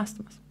kritinis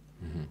mąstymas.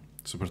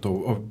 Supratau.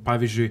 O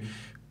pavyzdžiui,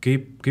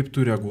 kaip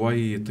tu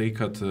reaguoji į tai,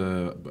 kad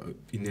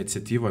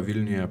iniciatyva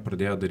Vilniuje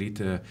pradėjo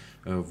daryti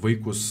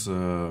vaikus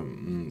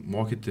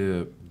mokyti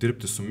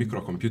dirbti su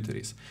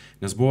mikrokompiuteriais?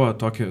 Nes buvo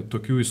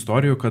tokių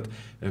istorijų, kad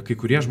kai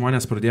kurie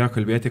žmonės pradėjo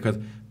kalbėti, kad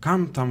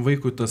kam tam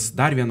vaikui tas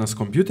dar vienas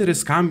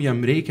kompiuteris, kam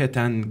jam reikia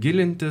ten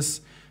gilintis.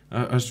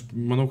 Aš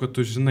manau, kad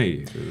tu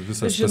žinai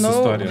visas tas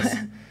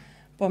istorijas.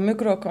 Po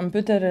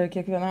mikrokompiuterį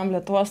kiekvienam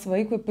Lietuvos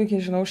vaikui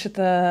puikiai žinau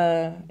šitą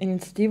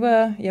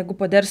iniciatyvą. Jeigu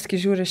Poderski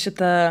žiūri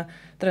šitą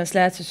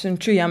transliaciją,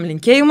 siunčiu jam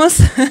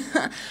linkėjimus.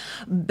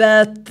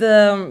 Bet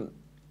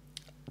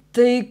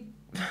tai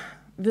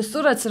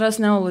visur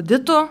atsiras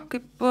neoluditų,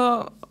 kaip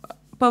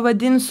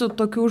pavadinsiu,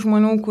 tokių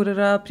žmonių, kur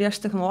yra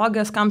prieš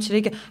technologijas, kam čia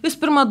reikia. Jūs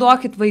pirmą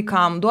duokit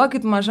vaikam,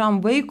 duokit mažam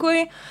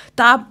vaikui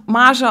tą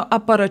mažą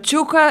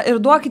aparačiuką ir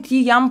duokit jį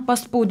jam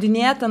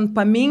paspaudinėti,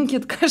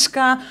 paminkit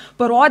kažką,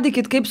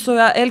 parodykit, kaip su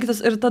juo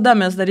elgtis ir tada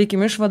mes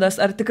darykim išvadas,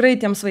 ar tikrai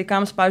tiems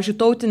vaikams, pavyzdžiui,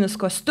 tautinis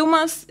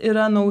kostiumas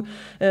yra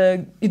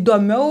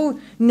įdomiau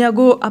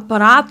negu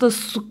aparatas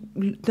su,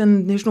 ten,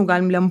 nežinau,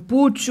 galim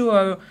lempučių,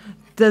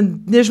 ten,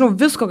 nežinau,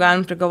 visko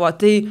galim prigalvoti.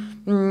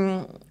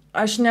 Tai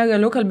aš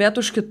negaliu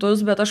kalbėti už kitus,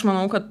 bet aš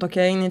manau, kad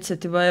tokia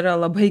iniciatyva yra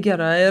labai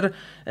gera ir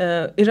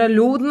yra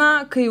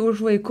liūdna, kai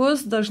už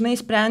vaikus dažnai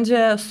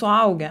sprendžia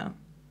suaugę.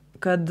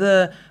 Kad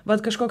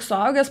kažkoks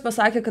suaugęs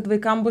pasakė, kad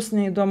vaikam bus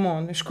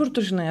neįdomu. Iš kur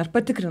tu žinai, ar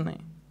patikrinai?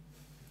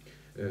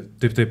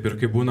 Taip, ir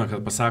kai būna,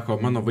 kad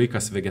pasako, mano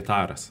vaikas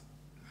vegetaras.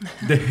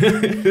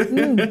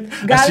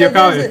 Aš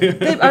juokauju.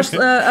 Taip,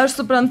 aš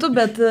suprantu,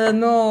 bet,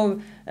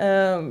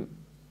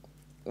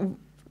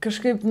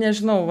 kažkaip,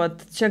 nežinau,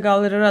 čia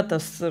gal ir yra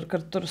tas ir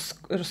kartu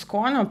ir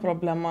skonio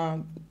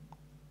problema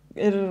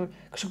ir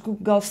kažkokių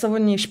gal savo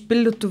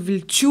neišpildytų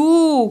vilčių,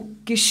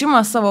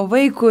 kišimas savo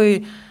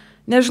vaikui.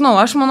 Nežinau,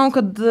 aš manau,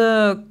 kad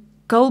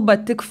kalba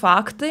tik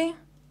faktai.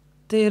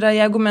 Tai yra,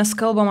 jeigu mes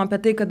kalbam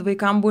apie tai, kad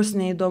vaikam bus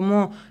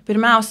neįdomu,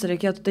 pirmiausia,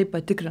 reikėtų tai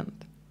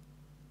patikrinti.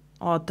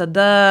 O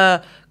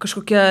tada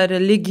kažkokia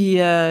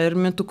religija ir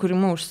mitų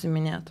kūrimu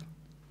užsiminėtų.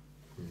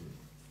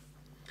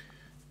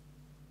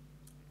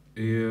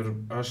 Ir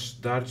aš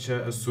dar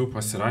čia esu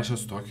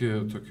pasirašęs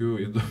tokių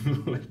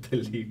įdomių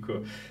dalykų.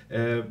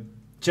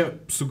 Čia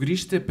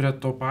sugrįžti prie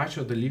to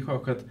pačio dalyko,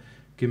 kad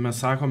kai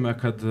mes sakome,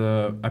 kad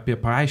apie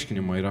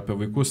paaiškinimą ir apie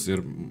vaikus,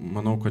 ir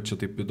manau, kad čia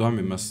taip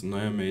įdomi, mes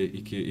nuėjome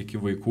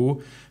iki vaikų,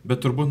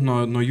 bet turbūt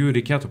nuo jų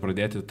reikėtų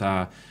pradėti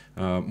tą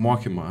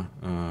mokymą,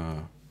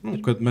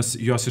 kad mes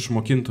juos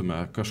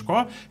išmokintume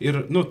kažko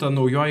ir ta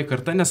naujoji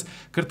karta, nes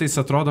kartais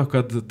atrodo,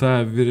 kad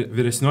ta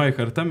vyresnioji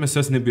karta mes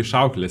jos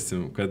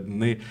nebeišauklėsim, kad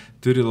jinai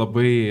turi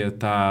labai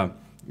tą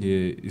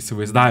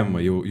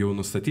įsivaizdavimą jau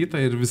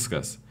nustatytą ir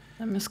viskas.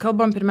 Mes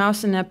kalbam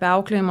pirmiausia ne apie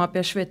auklėjimą,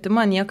 apie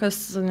švietimą,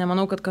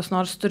 nemanau, kad kas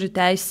nors turi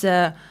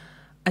teisę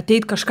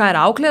ateit kažką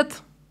ir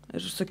auklėt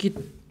ir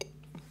sakyti,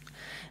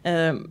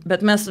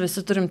 bet mes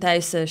visi turim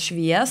teisę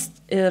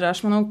šviest ir aš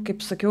manau,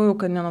 kaip sakiau,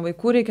 kad ne nuo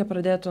vaikų reikia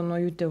pradėti, nuo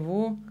jų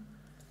tėvų,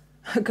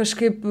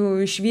 kažkaip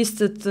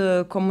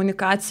išvystyti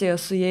komunikaciją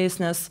su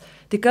jais, nes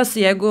tai kas,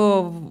 jeigu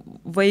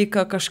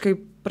vaiką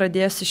kažkaip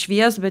pradės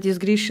išviest, bet jis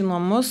grįš į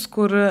namus,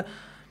 kur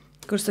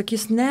kur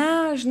sakys,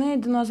 ne, žinai,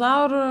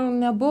 dinozaurų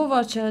nebuvo,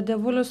 čia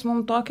dievulis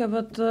mums tokią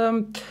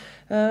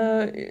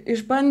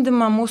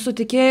išbandymą mūsų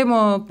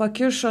tikėjimo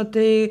pakišo,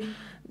 tai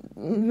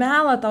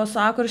melą tau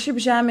sako, ir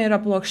šiaip žemė yra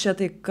plokščia,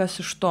 tai kas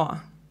iš to?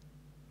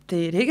 Tai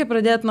reikia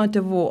pradėti nuo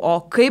tėvų, o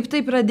kaip tai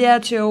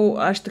pradėti, jau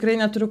aš tikrai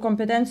neturiu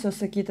kompetencijos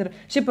sakyti, ir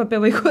šiaip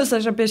apie vaikus,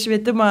 aš apie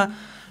švietimą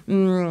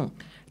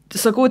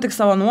sakau tik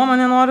savo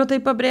nuomonę, noriu tai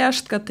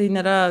pabrėžti, kad tai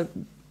nėra,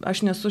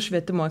 aš nesu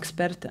švietimo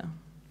ekspertė.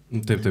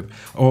 Taip.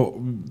 O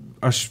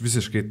aš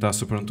visiškai tą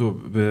suprantu,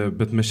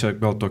 bet mes čia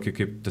gal tokį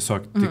kaip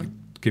tiesiog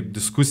kaip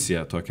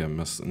diskusiją tokią,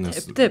 nes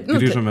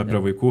grįžome prie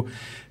vaikų.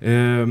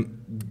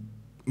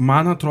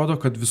 Man atrodo,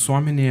 kad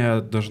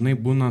visuomenėje dažnai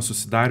būna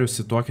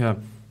susidariusi tokia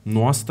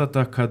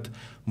nuostata, kad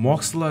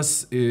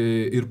mokslas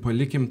ir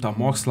palikim tą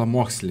mokslą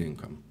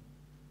mokslininkam.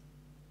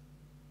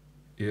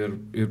 Ir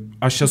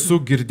aš esu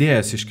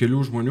girdėjęs iš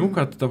kelių žmonių,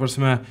 kad, ta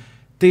prasme,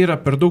 tai yra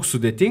per daug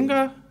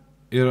sudėtinga.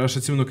 Ir aš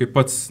atsimenu, kaip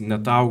pats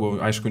netaugau,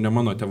 aišku, ne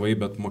mano tėvai,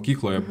 bet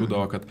mokykloje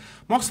būdavo, kad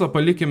mokslą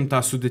palikim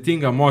tą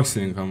sudėtingą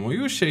mokslininkam, o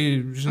jūs šiai,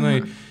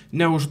 žinai,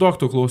 neužduok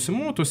tų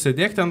klausimų, tu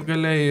sėdėk ten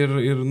galiai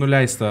ir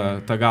nuleis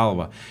tą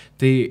galvą.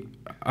 Tai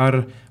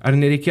ar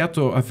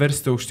nereikėtų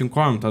apversti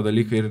aukštinkojom tą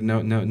dalyką ir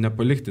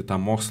nepalikti tą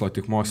mokslo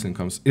tik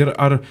mokslininkams? Ir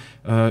ar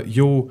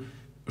jau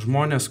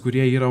žmonės,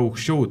 kurie yra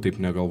aukščiau, taip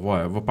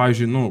negalvoja? Va,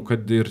 pavyzdžiui,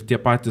 kad ir tie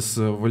patys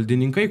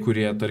valdininkai,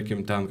 kurie,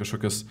 tarkim, ten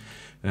kažkokios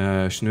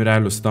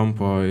šniurelius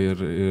tampo ir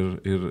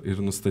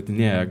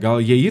nustatinėja.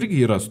 Gal jie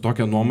irgi yra su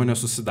tokia nuomonė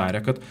susidarę,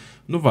 kad,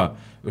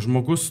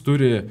 žmogus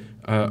turi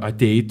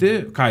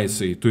ateiti, ką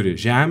jisai turi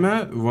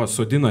žemę,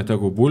 sodina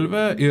tegu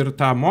bulvę ir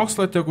tą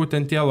mokslą tegu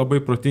ten tie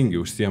labai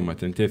protingi užsiema,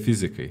 ten tie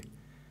fizikai.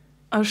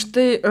 Aš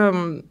tai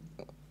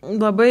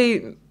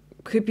labai,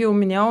 kaip jau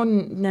minėjau,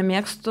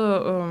 nemėgstu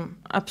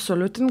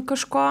absoliutinti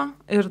kažko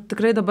ir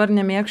tikrai dabar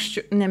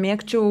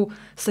nemėgčiau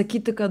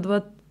sakyti, kad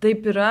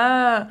taip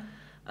yra,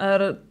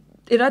 ar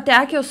yra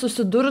tekę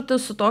susidurti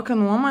su tokia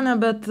nuomonė,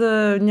 bet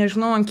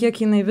nežinau, ant kiek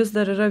jinai vis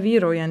dar yra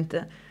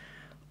vyraujanti.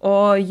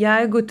 O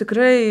jeigu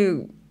tikrai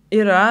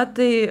yra,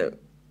 tai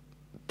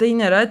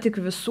nėra tik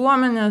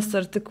visuomenės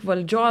ar tik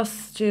valdžios,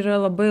 čia yra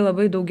labai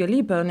labai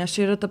daugialypė, nes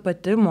čia yra ta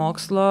pati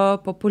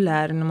mokslo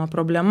populiarinimo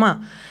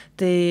problema.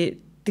 Tai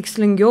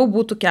tikslingiau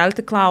būtų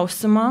kelti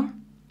klausimą,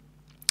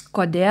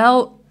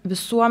 kodėl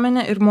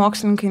visuomenė ir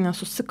mokslininkai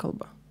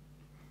nesusikalba.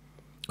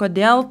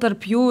 Kodėl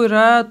tarp jų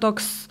yra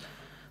toks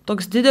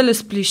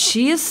didelis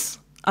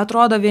plyšys,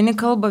 atrodo vieni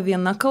kalba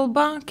viena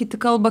kalba, kiti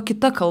kalba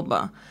kita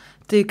kalba.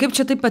 Tai kaip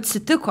čia taip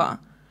atsitiko?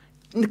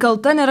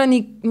 Kalta nėra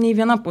nei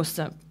viena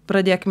pusė.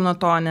 Pradėkime nuo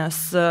to,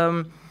 nes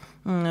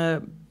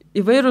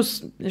įvairūs,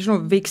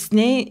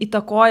 veiksniai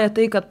įtakoja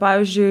tai, kad,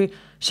 pavyzdžiui,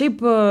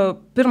 šiaip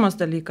pirmas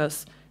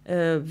dalykas,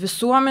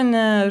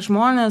 visuomenė,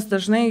 žmonės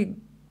dažnai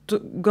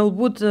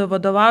galbūt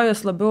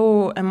vadovaujas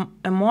labiau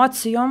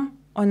emocijom,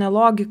 o ne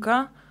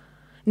logika,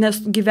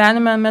 nes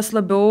gyvenime mes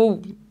labiau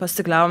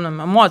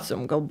pasikliaunam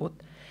emocijom galbūt.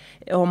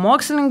 O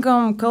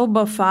mokslininkam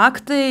kalba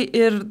faktai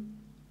ir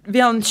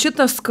vien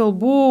šitas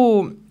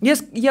kalbų, jie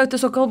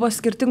tiesiog kalba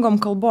skirtingom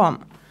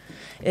kalbom.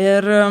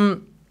 Ir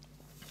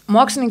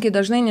mokslininkai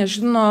dažnai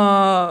nežino,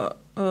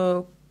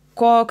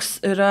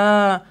 kokia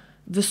yra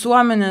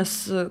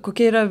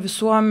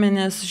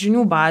visuomenės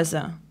žinių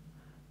bazė.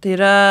 Tai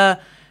yra,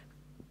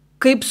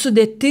 kaip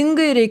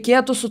sudėtingai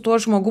reikėtų su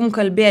tuo žmogum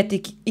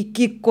kalbėti,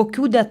 iki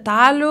kokių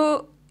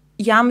detalių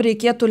jam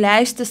reikėtų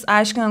leistis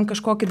aiškinant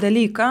kažkokį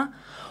dalyką,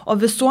 o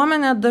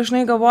visuomenė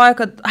dažnai galvoja,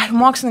 kad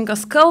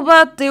mokslininkas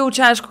kalba, tai jau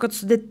čia aišku, kad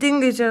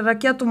sudėtingai, čia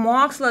raketų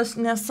mokslas,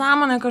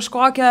 nesąmonė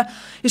kažkokia,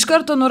 iš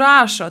karto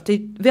nurašo. Tai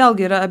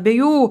vėlgi yra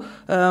abiejų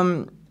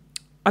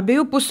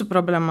pusių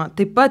problema.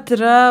 Taip pat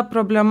yra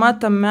problema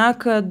tame,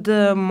 kad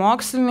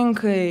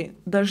mokslininkai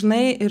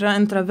dažnai yra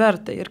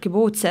intravertai. Ir kai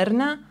buvau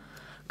CERNE,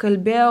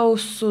 kalbėjau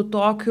su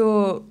tokiu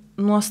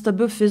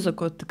nuostabiu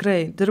fiziku,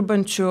 tikrai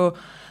dirbančiu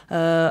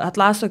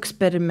Atlaso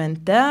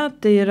eksperimente.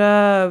 Tai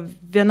yra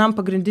vienam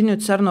pagrindinių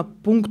CERNO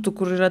punktų,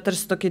 kur yra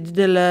tarsi tokia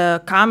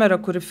didelė kamera,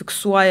 kuri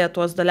fiksuoja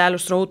tuos dalelių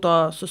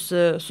srauto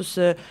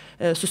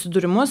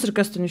susidūrimus ir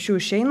kas ten iš jų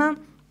išeina.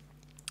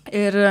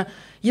 Ir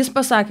jis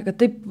pasakė, kad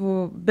taip,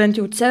 bent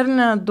jau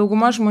CERNE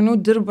dauguma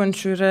žmonių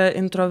dirbančių yra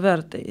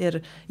introvertai.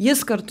 Ir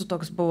jis kartu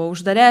toks buvo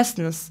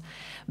uždaresnis,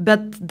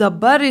 bet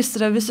dabar jis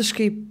yra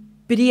visiškai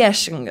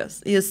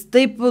priešingas. Jis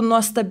taip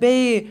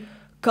nuostabiai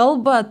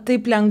kalba,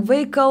 taip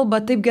lengvai kalba,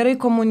 taip gerai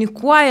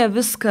komunikuoja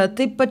viską,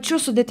 taip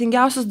pačius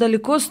sudėtingiausius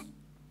dalykus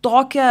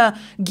tokia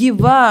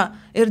gyva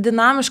ir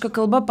dinamiška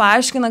kalba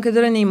paaiškina, kad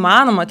yra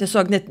neįmanoma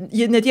tiesiog, net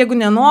jeigu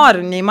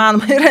nenori,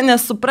 neįmanoma yra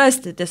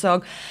nesuprasti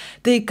tiesiog.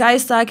 Tai ką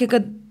jis sakė,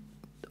 kad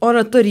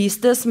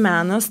oratorystės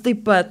menas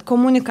taip pat,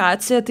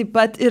 komunikacija taip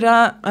pat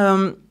yra,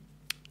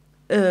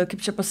 kaip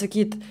čia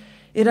pasakyti,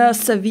 yra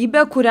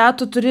savybė, kurią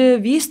tu turi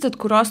vystyti,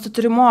 kurios tu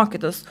turi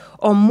mokytis.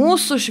 O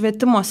mūsų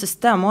švietimo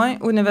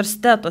sistemoje,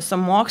 universitetuose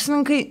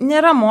mokslininkai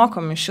nėra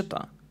mokomi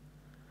šito.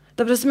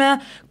 Ta prasme,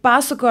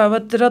 pasakoja,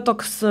 vat yra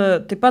toks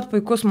taip pat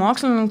puikus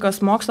mokslininkas,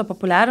 mokslo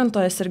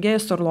populiarintojas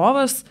Sergejus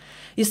Orlovas.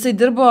 Jisai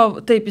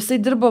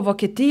dirbo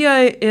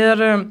Vokietijoje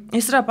ir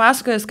jis yra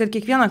pasakojęs, kad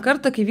kiekvieną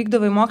kartą, kai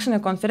vykdavo į mokslinę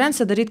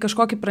konferenciją daryti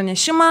kažkokį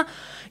pranešimą,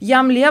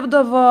 jam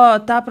liepdavo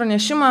tą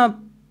pranešimą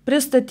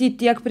pristatyti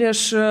tiek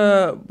prieš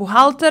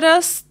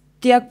buhalterės,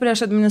 tiek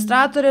prieš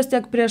administratorės,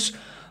 tiek prieš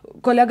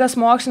kolegas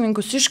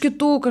mokslininkus iš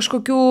kitų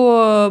kažkokių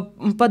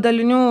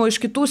padalinių,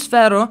 iš kitų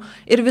sferų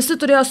ir visi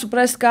turėjo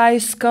suprasti, ką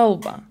jis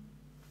kalba.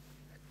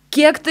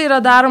 Kiek tai yra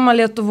daroma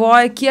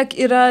Lietuvoje, kiek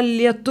yra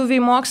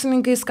lietuviai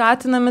mokslininkai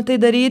skatinami tai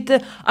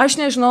daryti, aš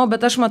nežinau,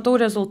 bet aš matau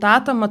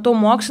rezultatą, matau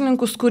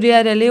mokslininkus, kurie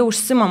realiai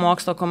užsima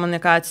mokslo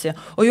komunikaciją,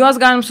 o juos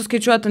galim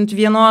suskaičiuoti ant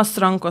vienos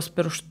rankos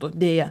pirštų,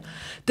 dėja.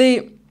 Tai,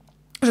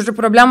 žodžiu,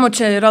 problemų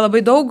čia yra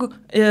labai daug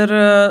ir,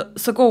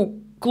 sakau,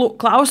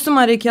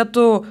 klausimą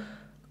reikėtų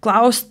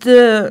klausti,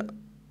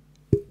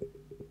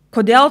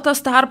 kodėl tas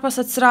tarpas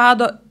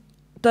atsirado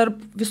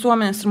tarp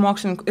visuomenės ir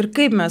mokslininkų ir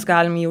kaip mes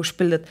galime jį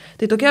užpildyti.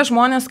 Tai tokie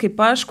žmonės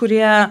kaip aš,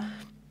 kurie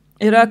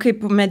yra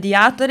kaip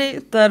mediatoriai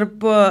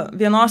tarp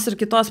vienos ir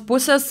kitos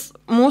pusės,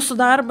 mūsų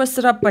darbas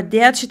yra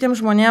padėti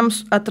šitiems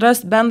žmonėms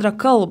atrasti bendrą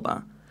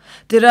kalbą.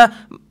 Tai yra,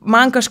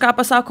 man kažką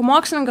pasako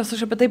mokslininkas,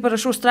 aš apie tai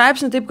parašau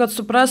straipsnį taip, kad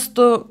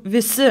suprastų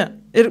visi.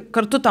 Ir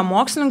kartu tam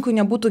mokslininkui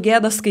nebūtų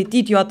gėda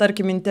skaityti jo,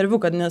 tarkim, interviu,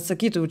 kad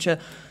nesakytų,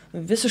 čia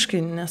visiškai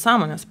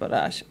nesąmonės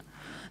parašė.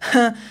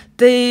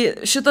 Tai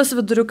šitas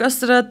viduriukas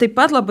yra taip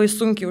pat labai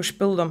sunkiai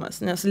užpildomas,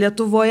 nes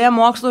Lietuvoje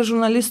mokslo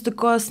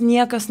žurnalistikos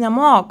niekas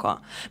nemoko.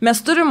 Mes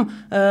turim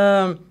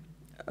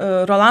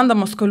Rolandą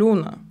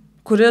Maskoliūną,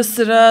 kuris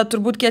yra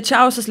turbūt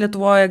kiečiausias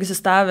Lietuvoje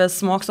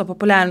egzistavęs mokslo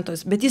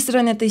populiarintojas, bet jis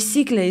yra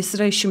netaisyklė, jis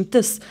yra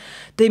išimtis.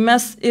 Tai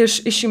mes iš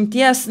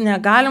išimties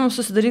negalim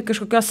susidaryti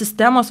kažkokios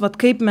sistemos, vat,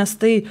 kaip mes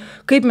tai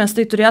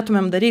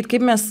turėtumėm daryti,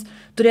 kaip mes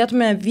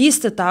turėtume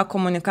vystyti tą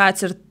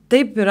komunikaciją. Ir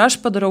taip ir aš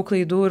padarau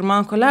klaidų, ir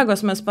mano kolegos,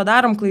 mes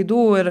padarom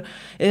klaidų,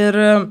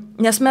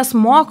 nes mes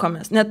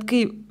mokomės. Net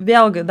kai,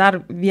 vėlgi,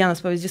 dar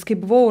vienas pavyzdys, kai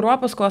buvau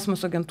Europos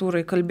kosmoso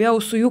agentūrai, kalbėjau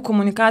su jų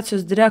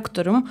komunikacijos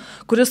direktorium,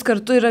 kuris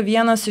kartu yra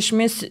vienas iš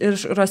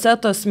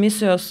Rosetos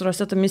misijos.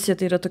 Roseta misija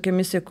tai yra tokia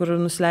misija, kur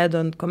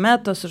nusileido ant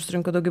kometos ir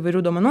surinko daug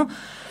įvairių duomenų.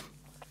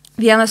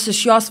 Vienas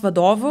iš jos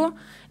vadovų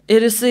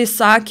ir jisai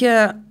sakė,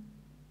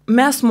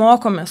 mes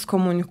mokomės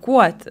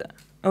komunikuoti.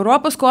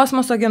 Europos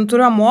kosmoso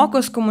agentūra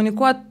mokos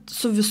komunikuoti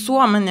su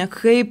visuomenė,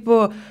 kaip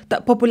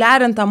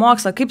populiarintą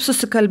mokslą, kaip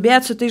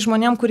susikalbėti su tai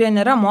žmonėm, kurie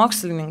nėra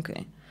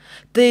mokslininkai.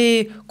 Tai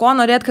ko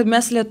norėt, kad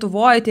mes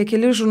Lietuvoje, tie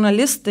keli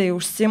žurnalistai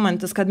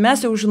užsimantis, kad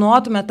mes jau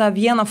žinotume tą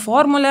vieną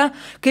formulę,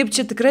 kaip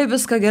čia tikrai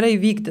viską gerai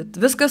vykdyti.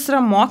 Viskas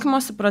yra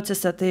mokymosi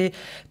procese,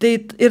 tai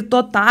ir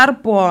to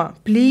tarpo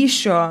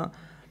plyšio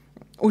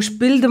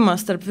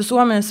užpildymas tarp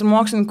visuomenės ir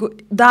mokslininkų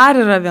dar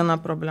yra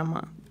viena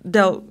problema,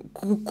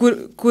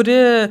 kuri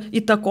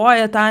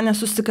įtakoja tą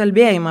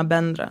nesusikalbėjimą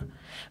bendrą.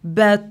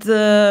 Bet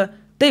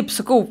taip,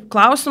 sakau,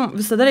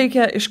 visada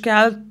reikia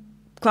iškelti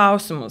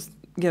klausimus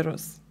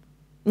gerus.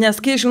 Nes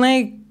kai žinai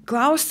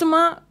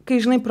klausimą, kai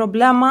žinai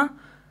problemą,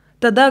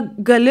 tada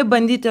gali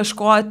bandyti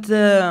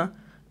ieškoti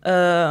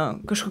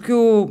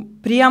kažkokių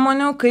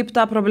priemonių, kaip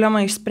tą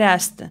problemą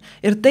išspręsti.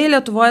 Ir tai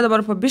Lietuvoje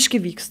dabar pabiški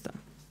vyksta.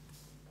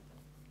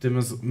 Tai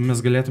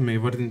mes galėtume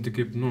įvardinti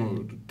kaip,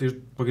 tai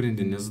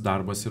pagrindinis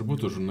darbas ir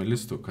būtų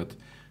žurnalistų, kad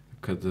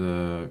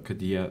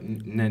jie,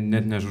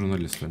 net ne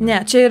žurnalistų.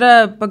 Ne, čia yra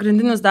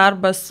pagrindinis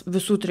darbas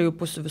visų trijų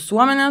pusių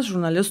visuomenės,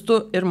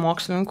 žurnalistų ir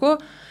mokslininkų.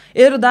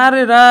 Ir dar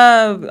yra,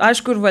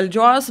 aišku, ir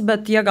valdžios,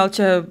 bet jie gal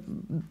čia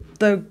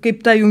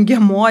kaip ta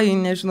jungiamoji,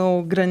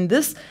 nežinau,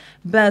 grandis,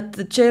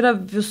 bet čia yra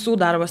visų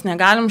darbas.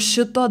 Negalim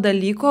šito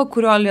dalyko,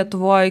 kurio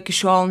Lietuvoje iki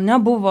šiol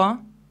nebuvo,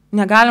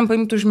 negalim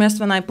paimti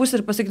užmesti vienai pusę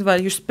ir pasakyti, va,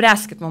 jūs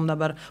spręskit mums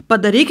dabar.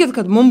 Padarykit,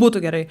 kad mums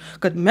būtų gerai,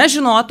 kad mes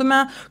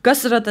žinotume,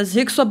 kas yra tas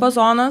Higgso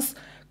bozonas,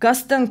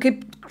 kas ten,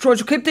 kaip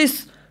tais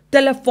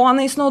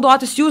telefonais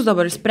naudotis, jūs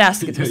dabar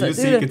spręskit.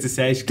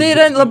 Tai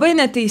yra labai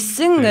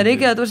neteisinga,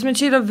 reikia,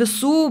 čia yra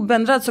visų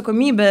bendra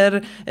atsakomybė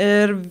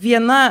ir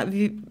viena,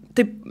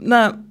 taip,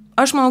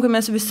 aš manau, kad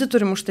mes visi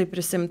turim už tai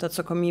prisimti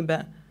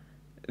atsakomybę.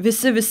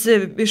 Visi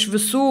iš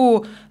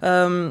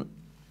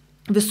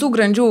visų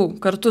grandžių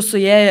kartu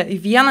suėję į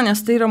vieną,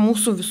 nes tai yra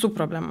mūsų visų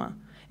problema.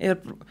 Ir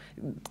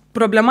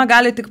problema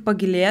gali tik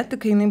pagilėti,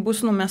 kai jinai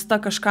bus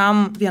numesta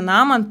kažkam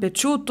vienam ant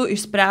pečių, tu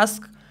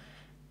išspręsk.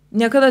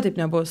 Niekada taip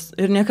nebus.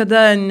 Ir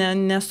niekada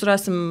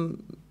nesurasim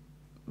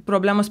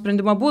problemos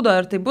sprendimo būdo.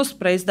 Ir tai bus,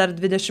 praeis dar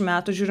 20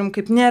 metų, žiūrim,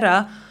 kaip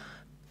nėra.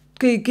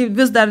 Kai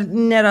vis dar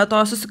nėra to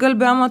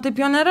susikalbėjimo, taip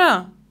jo nėra.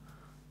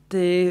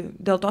 Tai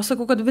dėl to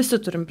sakau, kad visi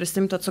turim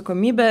prisimti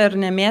atsakomybę ir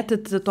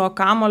nemėtyti to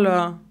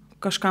kamolio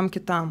kažkam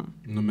kitam.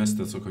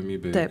 Numesti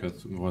atsakomybę, kad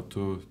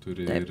tu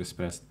turi ir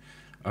spręsti.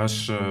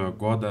 Aš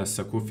Goda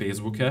seku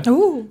Facebook'e.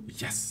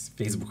 Yes,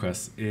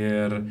 Facebookas.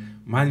 Ir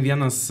man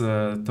vienas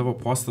tavo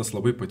postas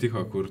labai patiko,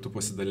 kur tu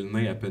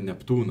pasidalinai apie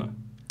Neptūną.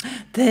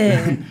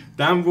 Taip.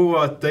 Tam buvo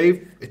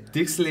taip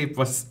tiksliai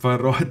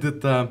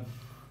parodyta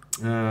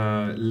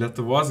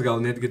Lietuvos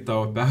gal netgi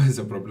tavo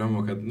opiausia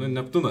problema, kad,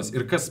 Neptūnas.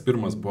 Ir kas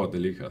pirmas buvo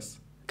dalykas?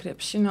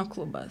 Krepšinio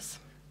klubas.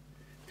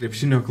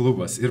 Krepšinio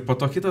klubas. Ir po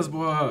to kitas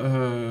buvo,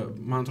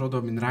 man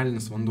atrodo,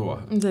 mineralinis vanduo.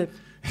 Taip.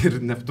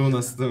 Ir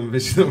Neptūnas,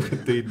 bet žinom,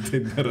 kad tai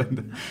nėra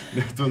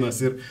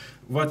Neptūnas. Ir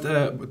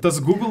tas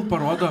Google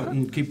parodo,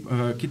 kaip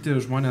kiti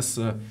žmonės,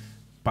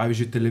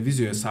 pavyzdžiui,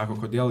 televizijoje sako,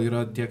 kodėl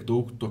yra tiek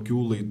daug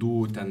tokių laidų,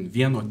 ten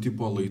vieno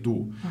tipo laidų.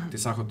 Tai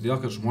sako, todėl,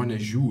 kad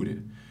žmonės žiūri.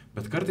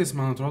 Bet kartais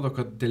man atrodo,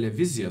 kad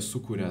televizija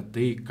sukuria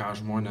tai, ką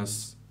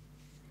žmonės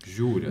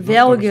žiūri.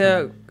 Vėlgi,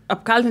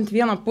 apkaltinti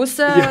vieną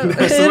pusę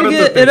irgi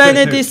yra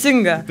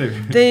neteisinga. Taip.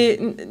 Tai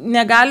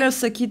negali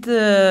sakyti,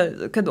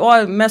 kad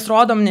mes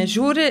rodom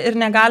nežiūri ir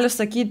negali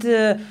sakyti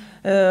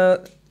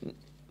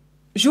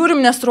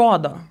žiūrim nes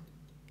rodo.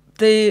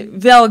 Tai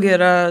vėlgi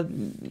yra,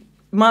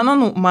 mano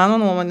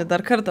nuomonė,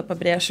 dar kartą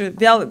pabrėšiu,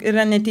 vėl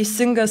yra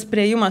neteisingas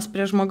priėjimas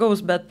prie žmogaus,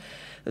 bet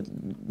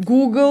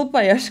Google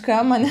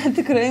paieška mane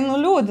tikrai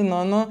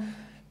nuliūdino.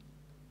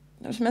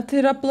 Tai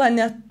yra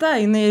planeta,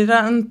 jinai yra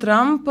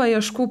antram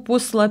paieškų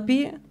puslapį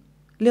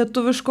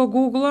lietuviško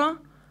Google'o,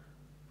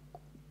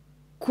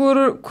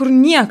 kur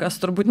niekas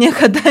turbūt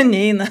niekada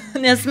neina.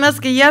 Nes mes,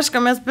 kai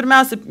ieškam, mes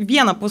pirmiausia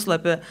vieną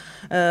puslapį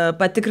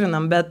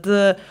patikrinam, bet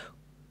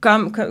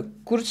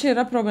kur čia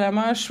yra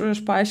problema,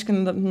 aš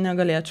paaiškinti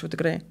negalėčiau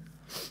tikrai.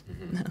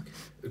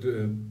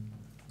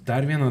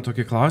 Dar vieną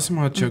tokį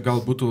klausimą, čia gal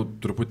būtų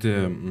truputį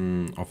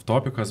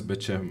off-topicas,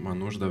 bet čia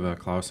man uždavė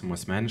klausimą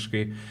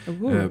asmeniškai.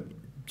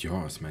 Jo,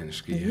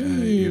 asmeniškai.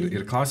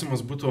 Ir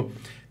klausimas būtų,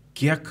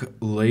 kiek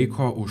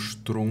laiko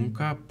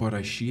užtrunka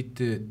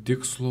parašyti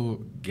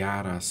tikslų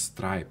gerą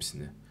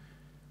straipsnį?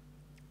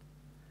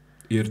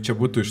 Ir čia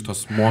būtų iš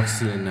tos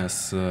mokslinės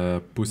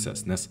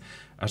pusės, nes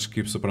aš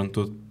kaip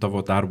suprantu,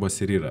 tavo darbas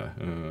ir yra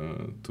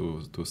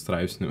tų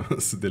straipsnių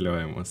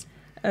sudėliojimas.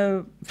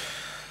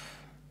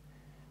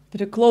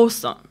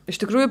 Priklauso.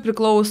 Iš tikrųjų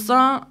priklauso,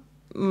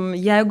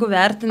 jeigu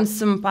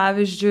vertinsim,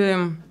 pavyzdžiui,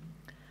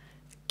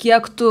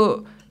 kiek tu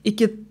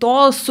iki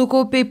to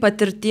sukaupiai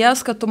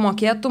patirties, kad tu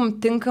mokėtum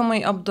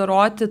tinkamai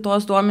apdoroti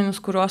tuos duomenis,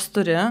 kuriuos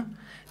turi.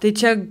 Tai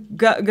čia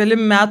gali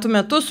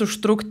metus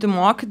užtrukti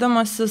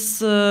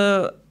mokydamasis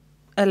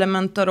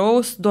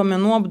elementaraus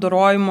duomenų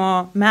apdorojimo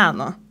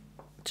meno.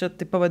 Čia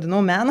tai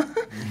pavadinau meną.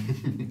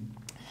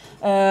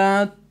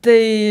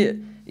 Tai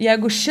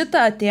jeigu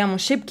šitą atėmu,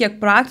 šiaip kiek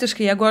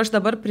praktiškai, jeigu aš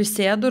dabar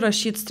prisėdu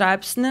rašyti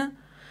straipsnį,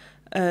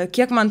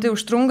 kiek man tai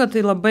užtrunka,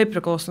 tai labai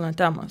priklauso nuo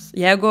temos.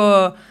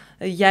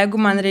 Jeigu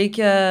man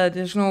reikia,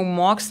 nežinau,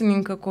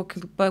 mokslininką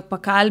kokį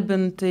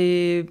pakalbinti, tai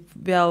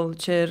vėl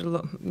čia ir,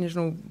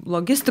 nežinau,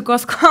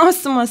 logistikos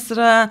klausimas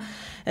yra.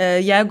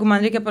 Jeigu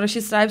man reikia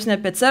parašyti straipsnį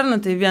apie CERN,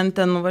 tai vien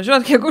ten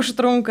nuvažiuoti, kiek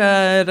užtrunka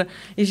ir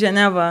į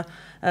Ženevą.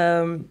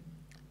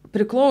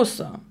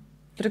 Priklauso.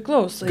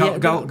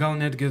 Gal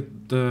netgi,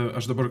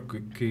 aš dabar,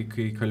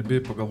 kai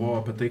kalbi, pagalvojau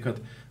apie tai, kad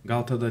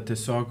gal tada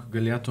tiesiog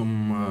galėtum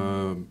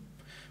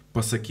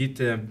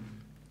pasakyti,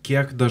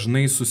 kiek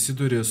dažnai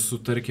susiduri su,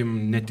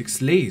 tarkim,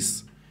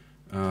 netiksliais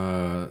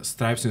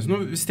straipsnis.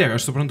 Vis tiek,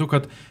 aš suprantu,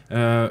 kad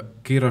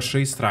kai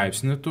rašai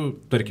straipsnį, tu,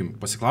 tarkim,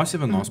 pasiklausi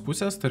vienos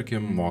pusės,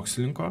 tarkim,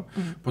 mokslininko,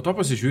 po to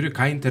pasižiūri,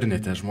 ką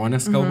internete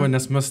žmonės kalba,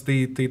 nes mes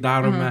tai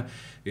darome,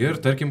 ir,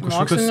 tarkim,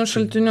 kažkokius mokslinius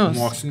šaltinius.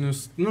 Mokslinius,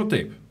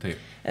 taip.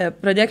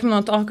 Pradėkime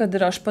nuo to, kad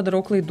ir aš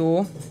padarau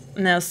klaidų,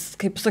 nes,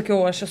 kaip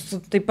sakiau, aš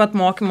esu taip pat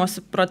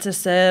mokymosi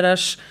procese ir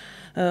aš,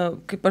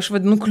 kaip aš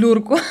vadinu,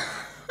 kliurku.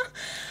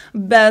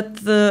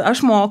 Bet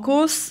aš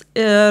mokaus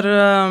ir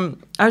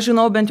aš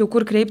žinau bent jau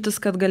kur kreiptis,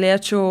 kad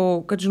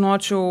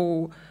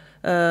žinočiau,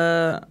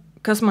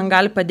 kas man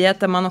gali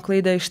padėti mano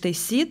klaidą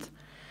ištaisyti.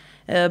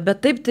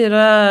 Bet taip tai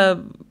yra,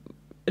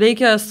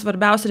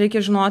 svarbiausia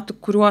reikia žinoti,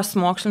 kuriuos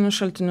mokslinius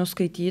šaltinius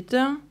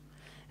skaityti,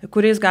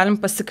 kuriais galim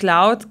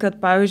pasikliauti, kad,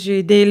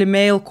 pavyzdžiui, Daily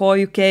Mail,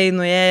 UK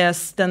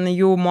nuėjęs ten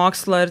jų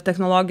mokslo ir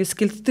technologijų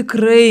skilti,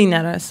 tikrai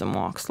nerasi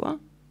mokslo.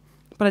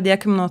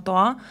 Pradėkim nuo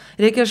to.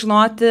 Reikia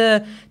žinoti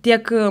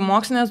tiek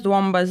mokslinės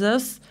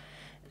duombazės,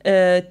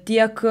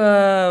 tiek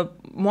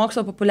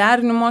mokslo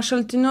populiarinimo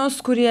šaltinius,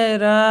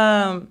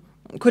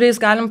 kuriais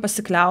galim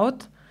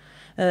pasikliauti.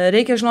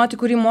 Reikia žinoti,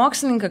 kurį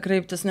mokslininką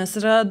kreiptis, nes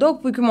yra daug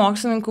puikių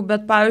mokslininkų,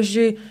 bet,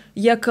 pavyzdžiui,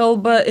 jie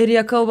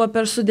kalba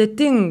per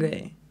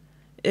sudėtingai.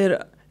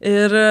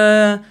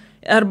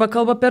 Arba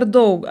kalba per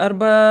daug,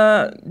 arba,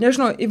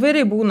 nežinau,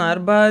 įvairiai būna,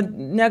 arba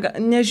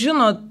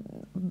nežino.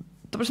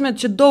 Ta prasme,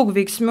 čia daug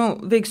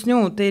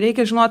veiksnių, tai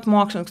reikia žinoti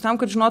mokslininkus. Tam,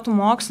 kad žinotų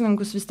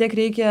mokslininkus, vis tiek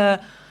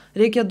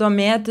reikia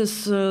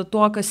domėtis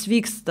tuo, kas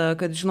vyksta,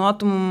 kad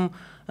žinotum,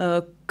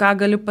 ką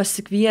gali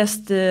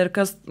pasikviesti ir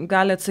kas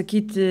gali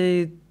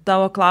atsakyti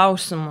tavo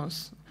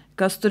klausimus,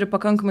 kas turi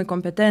pakankamai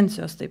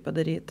kompetencijos tai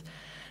padaryti.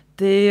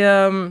 Tai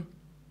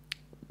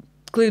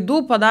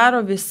klaidų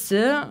padaro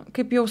visi,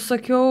 kaip jau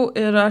sakiau,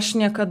 ir aš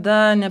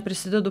niekada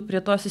neprisidedu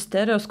prie tos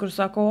isterijos, kur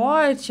sako,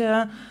 oi,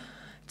 čia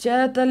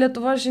ta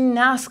Lietuva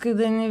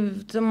žiniasklaida,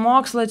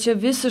 moksla čia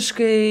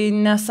visiškai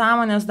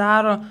nesąmonės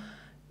daro.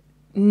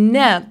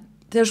 Ne,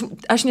 tai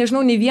aš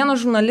nežinau nei vieno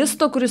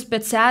žurnalisto, kuris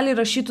specialiai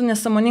rašytų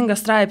nesąmoningą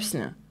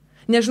straipsnį.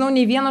 Nežinau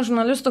nei vieno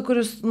žurnalisto,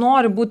 kuris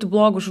nori būti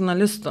blogų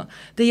žurnalistu.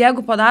 Tai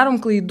jeigu padarom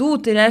klaidų,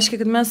 tai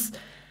reiškia, kad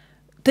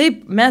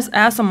mes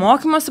esame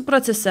mokymosi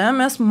procese,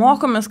 mes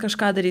mokomės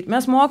kažką daryti,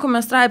 mes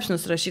mokomės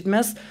straipsnius rašyti,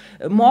 mes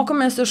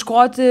mokomės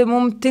ieškoti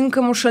mums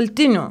tinkamų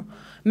šaltinių,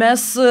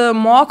 mes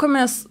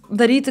mokomės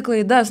daryti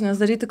klaidas, nes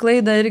daryti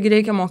klaidą irgi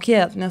reikia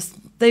mokėti, nes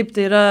taip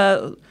tai yra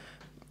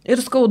ir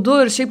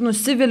skaudu, ir šiaip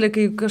nusivili,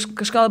 kai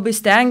kažką labai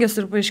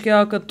stengiasi ir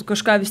paaiškėjo, kad tu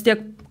kažką vis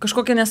tiek,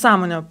 kažkokią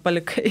nesąmonę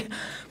palikai,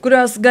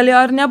 kurios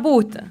galėjo ir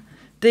nebūti.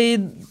 Tai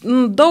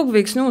daug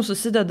veiksnių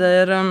susideda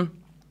ir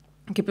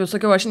kaip jau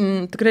sakiau, aš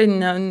tikrai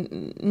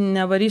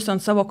nevarysiu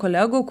ant savo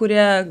kolegų,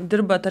 kurie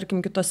dirba, tarkim,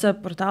 kitose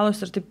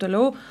portaluose ir taip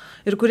toliau,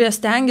 ir kurie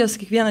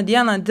stengiasi kiekvieną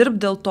dieną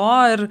dirbti dėl to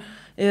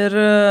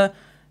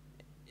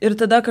ir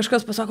tada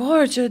kažkas pasako,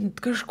 o, čia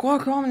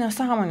kažkokiom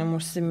nesąmonėm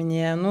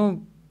užsiminėja.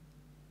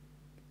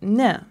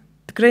 Ne,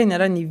 tikrai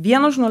nėra nei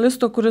vieno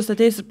žurnalisto, kuris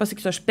ateis ir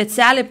pasakysiu, aš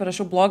specialiai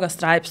parašiau blogą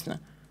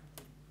straipsnį.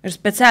 Ir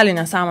specialiai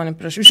nesąmonę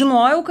parašiau.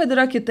 Žinojau, kad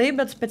yra kitaip,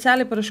 bet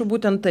specialiai parašiau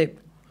būtent taip.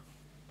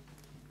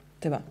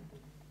 Tai va.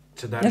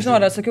 Nežinau,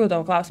 ar atsakiau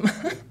tavo klausimą.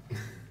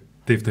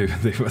 Taip,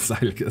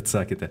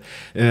 atsakėte.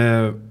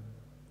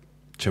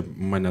 Čia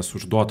manęs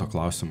užduoto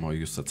klausimo,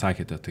 jūs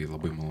atsakėte, tai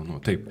labai malonu.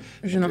 Taip,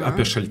 žinoma.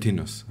 Apie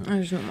šaltinius.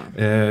 Žinoma.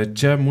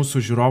 Čia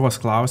mūsų žiūrovas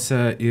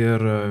klausia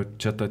ir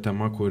čia ta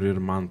tema, kur ir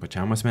man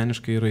pačiam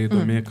asmeniškai yra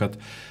įdomi, kad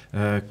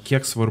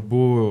kiek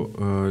svarbu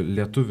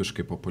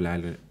lietuviškai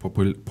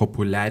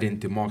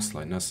populiarinti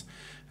mokslą, nes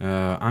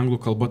anglų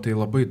kalba tai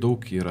labai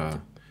daug yra.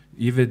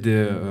 Įvedi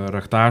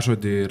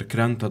raktažodį ir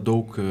krenta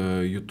daug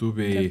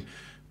YouTube'ai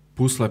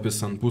puslapis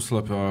ant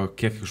puslapio,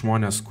 kiek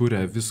žmonės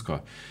kuria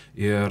visko.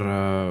 Ir,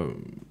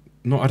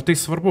 ar tai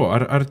svarbu?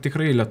 Ar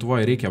tikrai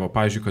Lietuvoje reikia,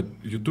 pavyzdžiui, kad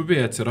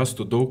YouTube'ai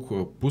atsirastų daug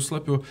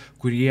puslapių,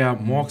 kurie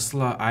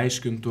mokslą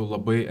aiškintų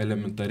labai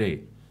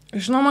elementariai?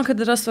 Žinoma, kad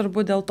yra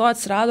svarbu, dėl to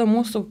atsirado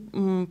mūsų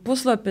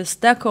puslapis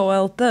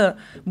teko.lt,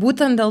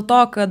 būtent dėl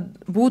to, kad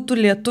būtų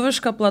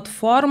lietuviška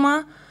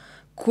platforma,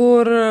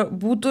 kur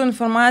būtų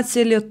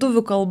informacija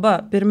lietuvių kalba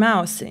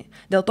pirmiausiai.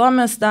 Dėl to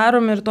mes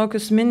darom ir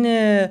tokius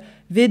mini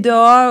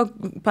video,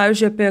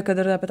 pavyzdžiui, apie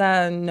tą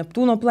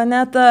Neptūno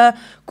planetą,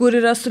 kur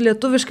yra su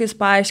lietuviškais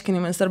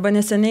paaiškinimais, arba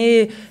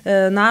neseniai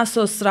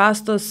NASO's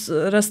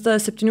rasta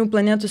 7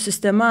 planetų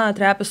sistema,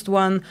 TRAPPIST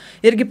 1.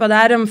 Irgi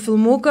padarėm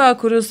filmuką,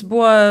 kuris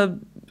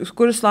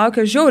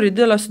laukia žiauriai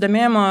didelio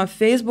sudomėjimo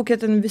Facebook'e,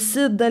 ten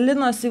visi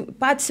dalinosi,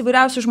 patys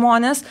įvairiausi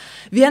žmonės,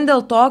 vien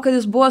dėl to, kad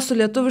jis buvo su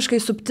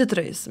lietuviškais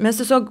subtitrais. Mes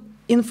tiesiog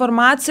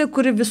informaciją,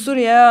 kuri visur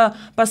ėjo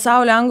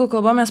pasaulio anglų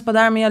kalba, mes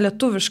padarėme ją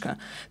lietuvišką.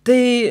 Tai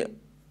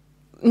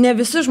ne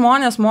visi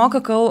žmonės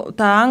moka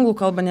tą anglų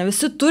kalbą, ne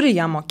visi turi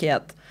ją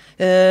mokėti.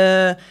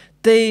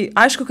 Tai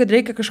aišku, kad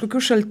reikia kažkokių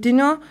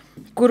šaltinių,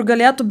 kur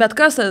galėtų bet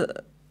kas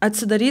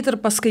atsidaryti ir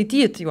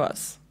paskaityti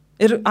juos.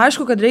 Ir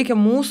aišku, kad reikia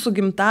mūsų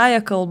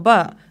gimtąją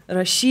kalbą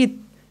rašyti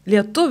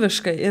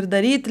lietuviškai ir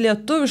daryti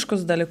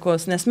lietuviškus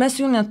dalykus, nes mes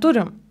jų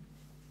neturim.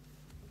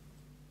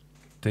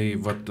 Tai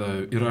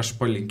ir aš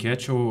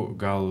palinkėčiau,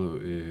 gal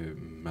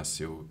mes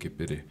jau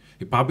kaip ir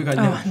į pabaigą,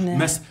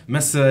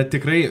 mes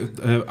tikrai,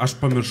 aš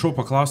pamiršau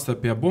paklausti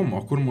apie BUM,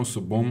 o kur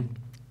mūsų BUM?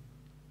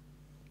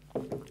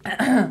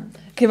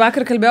 Kai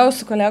vakar kalbėjau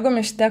su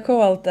kolegom iš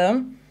teko.lt,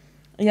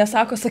 jie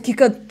sako, sakyk,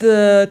 kad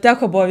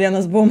teko buvo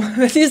vienas BUM,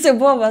 bet jis jau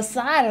buvo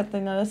vasarį,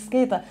 tai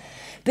neskaita.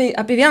 Tai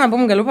apie vieną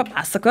BUM galiu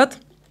papasakot.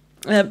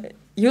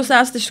 Jūs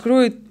esate iš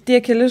tikrųjų tie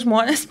keli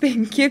žmonės,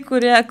 5,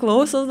 kurie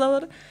klausos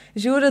dabar,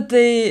 žiūri,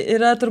 tai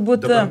yra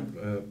turbūt...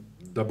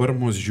 Dabar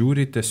mus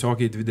žiūri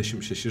tiesiogiai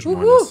 26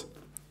 žmonės.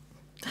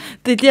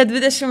 Tai tie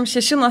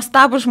 26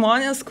 nuostabų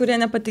žmonės, kurie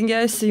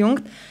nepatingėjo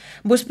įsijungti,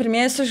 bus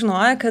pirmieji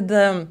sužinoję, kad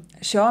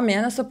šio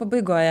mėnesio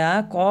pabaigoje,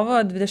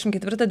 kovo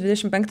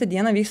 24-25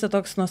 dieną, vyksta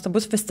toks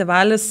nuostabus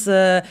festivalis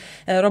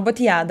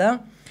Robotijada.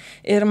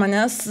 Ir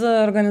manęs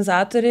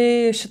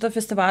organizatoriai šito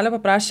festivalio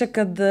paprašė,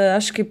 kad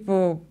aš kaip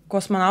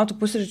kosmonautų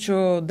pusryčių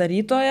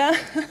darytoja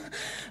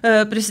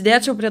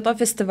prisidėčiau prie to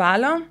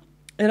festivalio.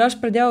 Ir aš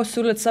pradėjau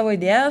siūlyti savo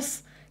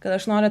idėjas, kad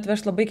aš noriu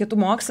atvežti labai kitų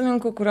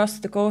mokslininkų, kuriuos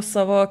sutikau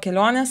savo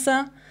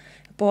kelionėse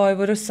po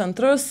įvairius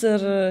centrus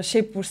ir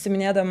šiaip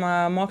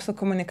užsiminėdama mokslo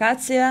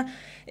komunikaciją.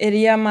 Ir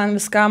jie man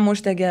viskam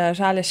uždegė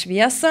žalią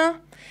šviesą.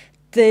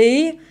 Tai,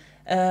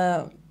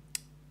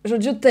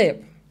 žodžiu,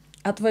 taip,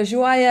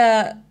 atvažiuoja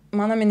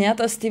mano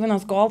minėtas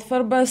Stevenas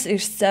Goldfarbas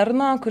iš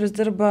CERNo, kuris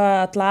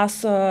dirba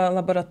Atlaso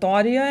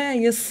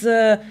laboratorijoje. Jis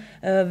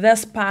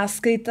ves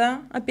paskaitą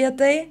apie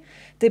tai.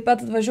 Taip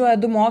pat atvažiuoja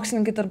 2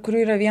 mokslininkai, tarp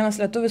kurių yra vienas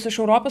lietuvis iš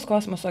Europos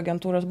kosmoso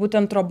agentūros,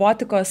 būtent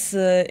robotikos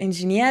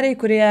inžinieriai,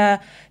 kurie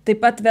taip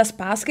pat ves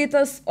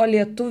paskaitas, o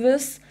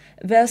lietuvis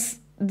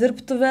ves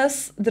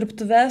dirbtuves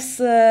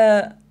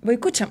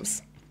vaikučiams.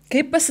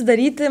 Kaip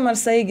pasidaryti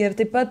marsaeigį. Ir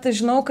taip pat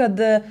žinau, kad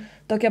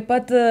tokia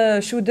pat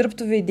šių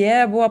dirbtuvių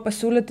idėja buvo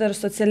pasiūlyta ir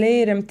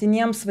socialiai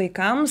remtiniems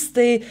vaikams,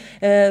 tai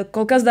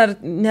kol kas dar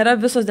nėra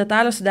visos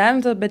detalės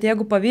suderintos, bet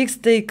jeigu pavyks,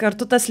 tai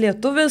kartu tas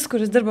lietuvis,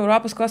 kuris dirba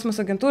Europos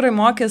kosmoso agentūrai,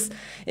 mokys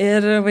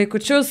ir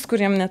vaikučius,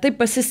 kuriem netaip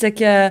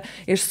pasisekė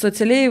iš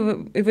socialiai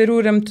įvairių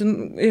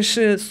iš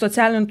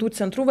socialinių tų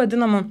centrų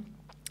vadinamų,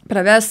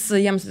 praves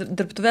jiems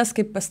dirbtuves,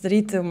 kaip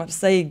pasidaryti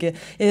marsaeigį.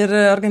 Ir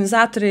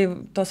organizatoriai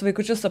tos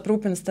vaikučius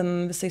aprūpins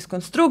ten visais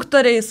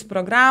konstruktoriais,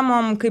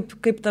 programom,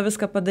 kaip tą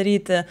viską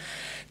padaryti.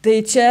 Tai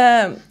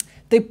čia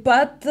taip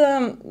pat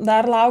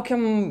dar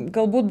laukiam,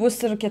 galbūt bus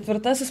ir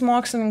 4.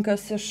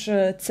 mokslininkas iš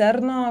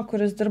CERNo,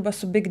 kuris dirba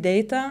su Big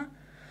Data,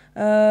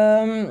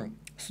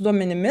 su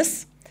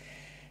duomenimis.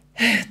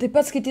 Taip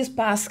pat skaitys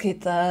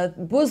paskaitą,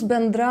 bus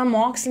bendra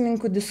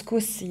mokslininkų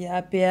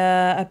diskusija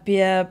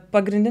apie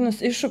pagrindinius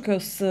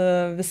iššūkius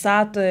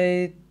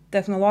visatoj,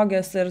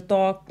 technologijos ir to,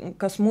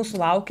 kas mūsų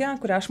laukia,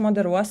 kurią aš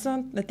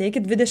moderuosiu.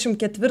 Ateikit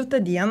 24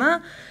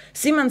 dieną,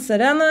 Siemens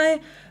arenai,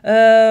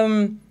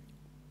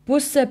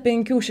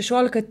 4:30,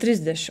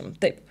 16:30,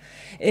 taip.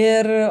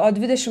 O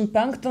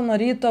 25 nuo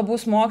ryto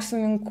bus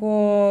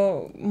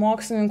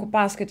mokslininkų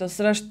paskaitos.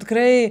 Ir aš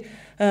tikrai,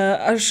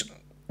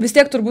 vis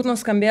tiek turbūt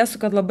nuskambėsiu,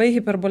 kad labai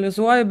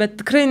hiperbolizuoju, bet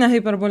tikrai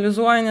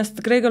nehiperbolizuoju, nes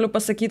tikrai galiu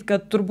pasakyti,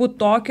 kad turbūt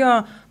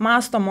tokio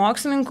masto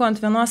mokslininko ant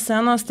vienos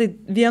scenos, tai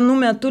vienu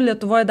metu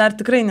Lietuvoje dar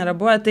tikrai nėra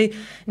buvę, tai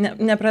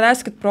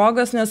nepraleiskit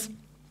progos, nes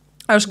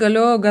aš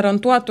galiu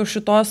garantuoti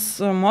už šitos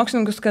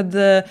mokslininkus, kad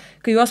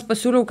kai juos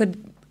pasiūliau,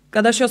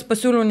 kad aš juos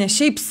pasiūliau ne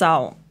šiaip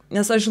savo,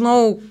 nes aš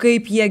žinau,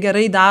 kaip jie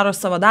gerai daro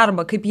savo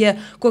darbą, kokie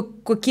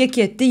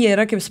kieti jie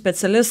yra kaip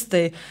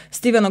specialistai.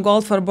 Steveno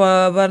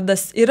Goldfarbo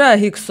vardas yra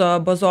Higgso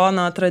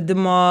bozono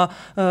atradimo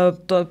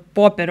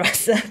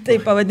popieriuose, tai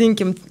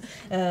pavadinkim,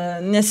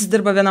 nes jis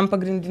dirba vienam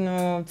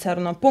pagrindinių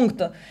CERNo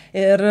punktų.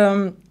 Ir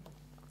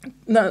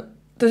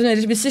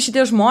visi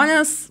šitie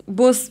žmonės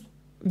bus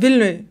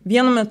Vilniui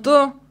vienu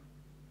metu,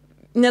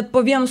 net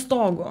po vienu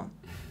stogu.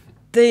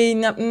 Tai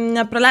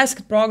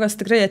nepraleiskit progos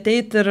tikrai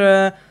ateiti ir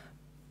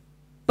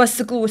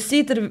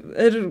pasiklausyti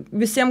ir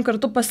visiems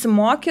kartu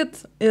pasimokyt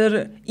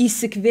ir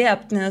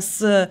įsikvėpti, nes,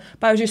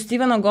 pavyzdžiui,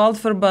 Steveno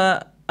Goldfarbą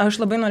aš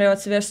labai norėjau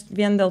atsivežti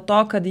vien dėl to,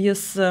 kad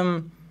jis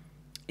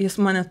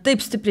mane taip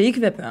stipriai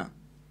įkvėpė.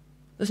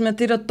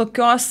 Tai yra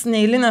tokios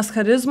neeilinės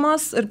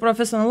charizmos ir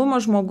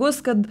profesionalumo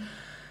žmogus, kad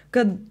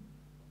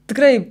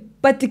tikrai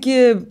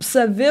patiki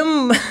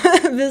savim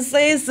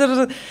visais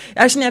ir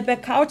aš ne apie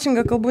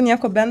coachingą kalbu,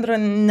 nieko bendro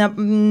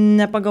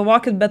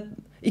nepagalvokit, bet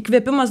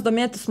įkvėpimas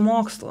domėtis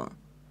mokslu.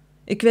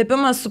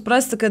 Įkvėpimas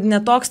suprasti, kad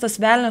netoks tas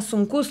velnias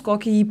sunkus,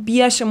 kokį jį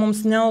piešia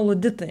mums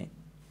neoluditai.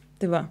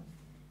 Tai va.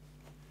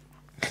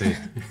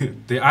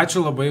 Tai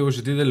ačiū labai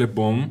už didelį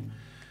bum.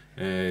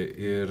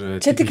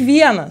 Čia tik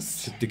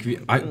vienas.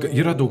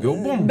 Yra daugiau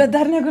bum? Bet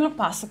dar negaliu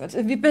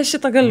pasakoti. Apie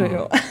šitą galiu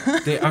jau.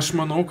 Tai aš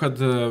manau, kad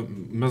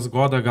mes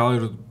Godą gal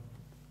ir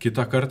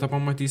kitą kartą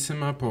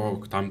pamatysime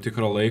po tam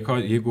tikro laiko,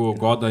 jeigu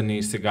Goda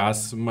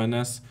neįsigas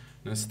manęs,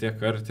 nes tiek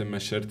kartą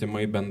mes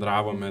artimai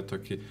bendravome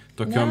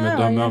tokiom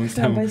įdomiom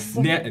temom.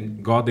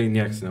 Godai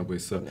nieks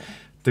nebaisu.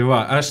 Tai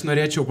va, aš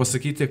norėčiau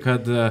pasakyti,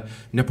 kad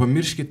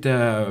nepamirškite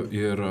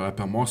ir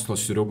apie Mokslo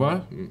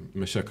sriubą.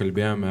 Mes čia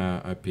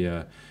kalbėjome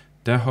apie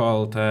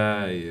Teho.lt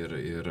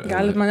ir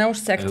galit mane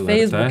užsekti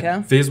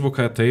Facebook'e.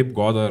 Facebook'e taip,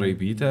 Goda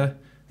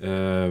Raibyte.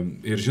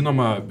 Ir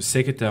žinoma,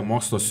 sekite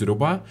Mokslo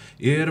sriubą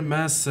ir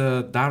mes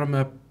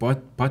darome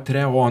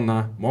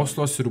Patreoną,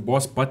 Mokslo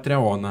sriubos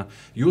Patreoną.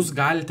 Jūs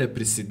galite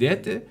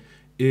prisidėti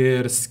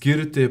ir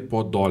skirti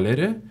po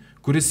 $1,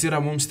 kuris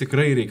yra mums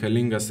tikrai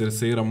reikalingas ir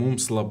jis yra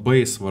mums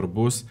labai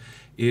svarbus.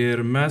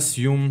 Ir mes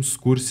jums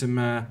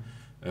kursime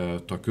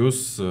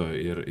tokius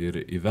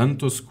ir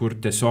eventus, kur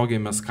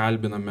tiesiogiai mes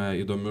kalbiname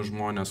įdomius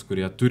žmonės,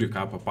 kurie turi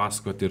ką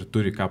papasakoti ir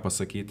turi ką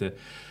pasakyti.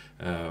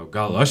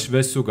 Gal aš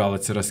vesiu, gal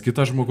atsiras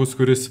kitas žmogus,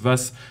 kuris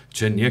ves,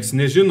 čia nieks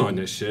nežino,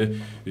 nes čia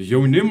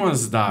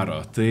jaunimas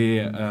daro. Tai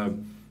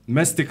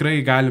mes tikrai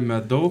galime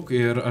daug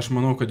ir aš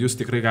manau, kad jūs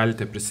tikrai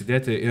galite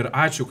prisidėti. Ir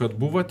ačiū, kad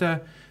buvote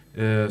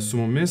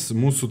su mumis,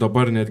 mūsų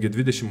dabar netgi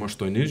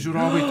 28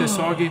 žiūrovai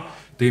tiesiogiai,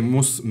 tai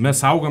mes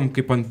augam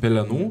kaip ant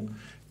pelenų.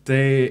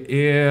 Tai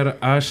ir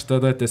aš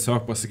tada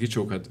tiesiog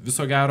pasakyčiau, kad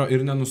viso gero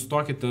ir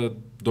nenustokite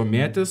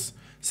domėtis,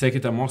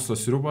 sekite Mokslo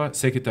sriubą,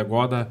 sekite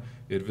Godą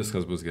ir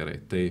viskas bus gerai.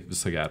 Tai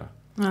viso gero.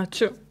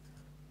 Ačiū.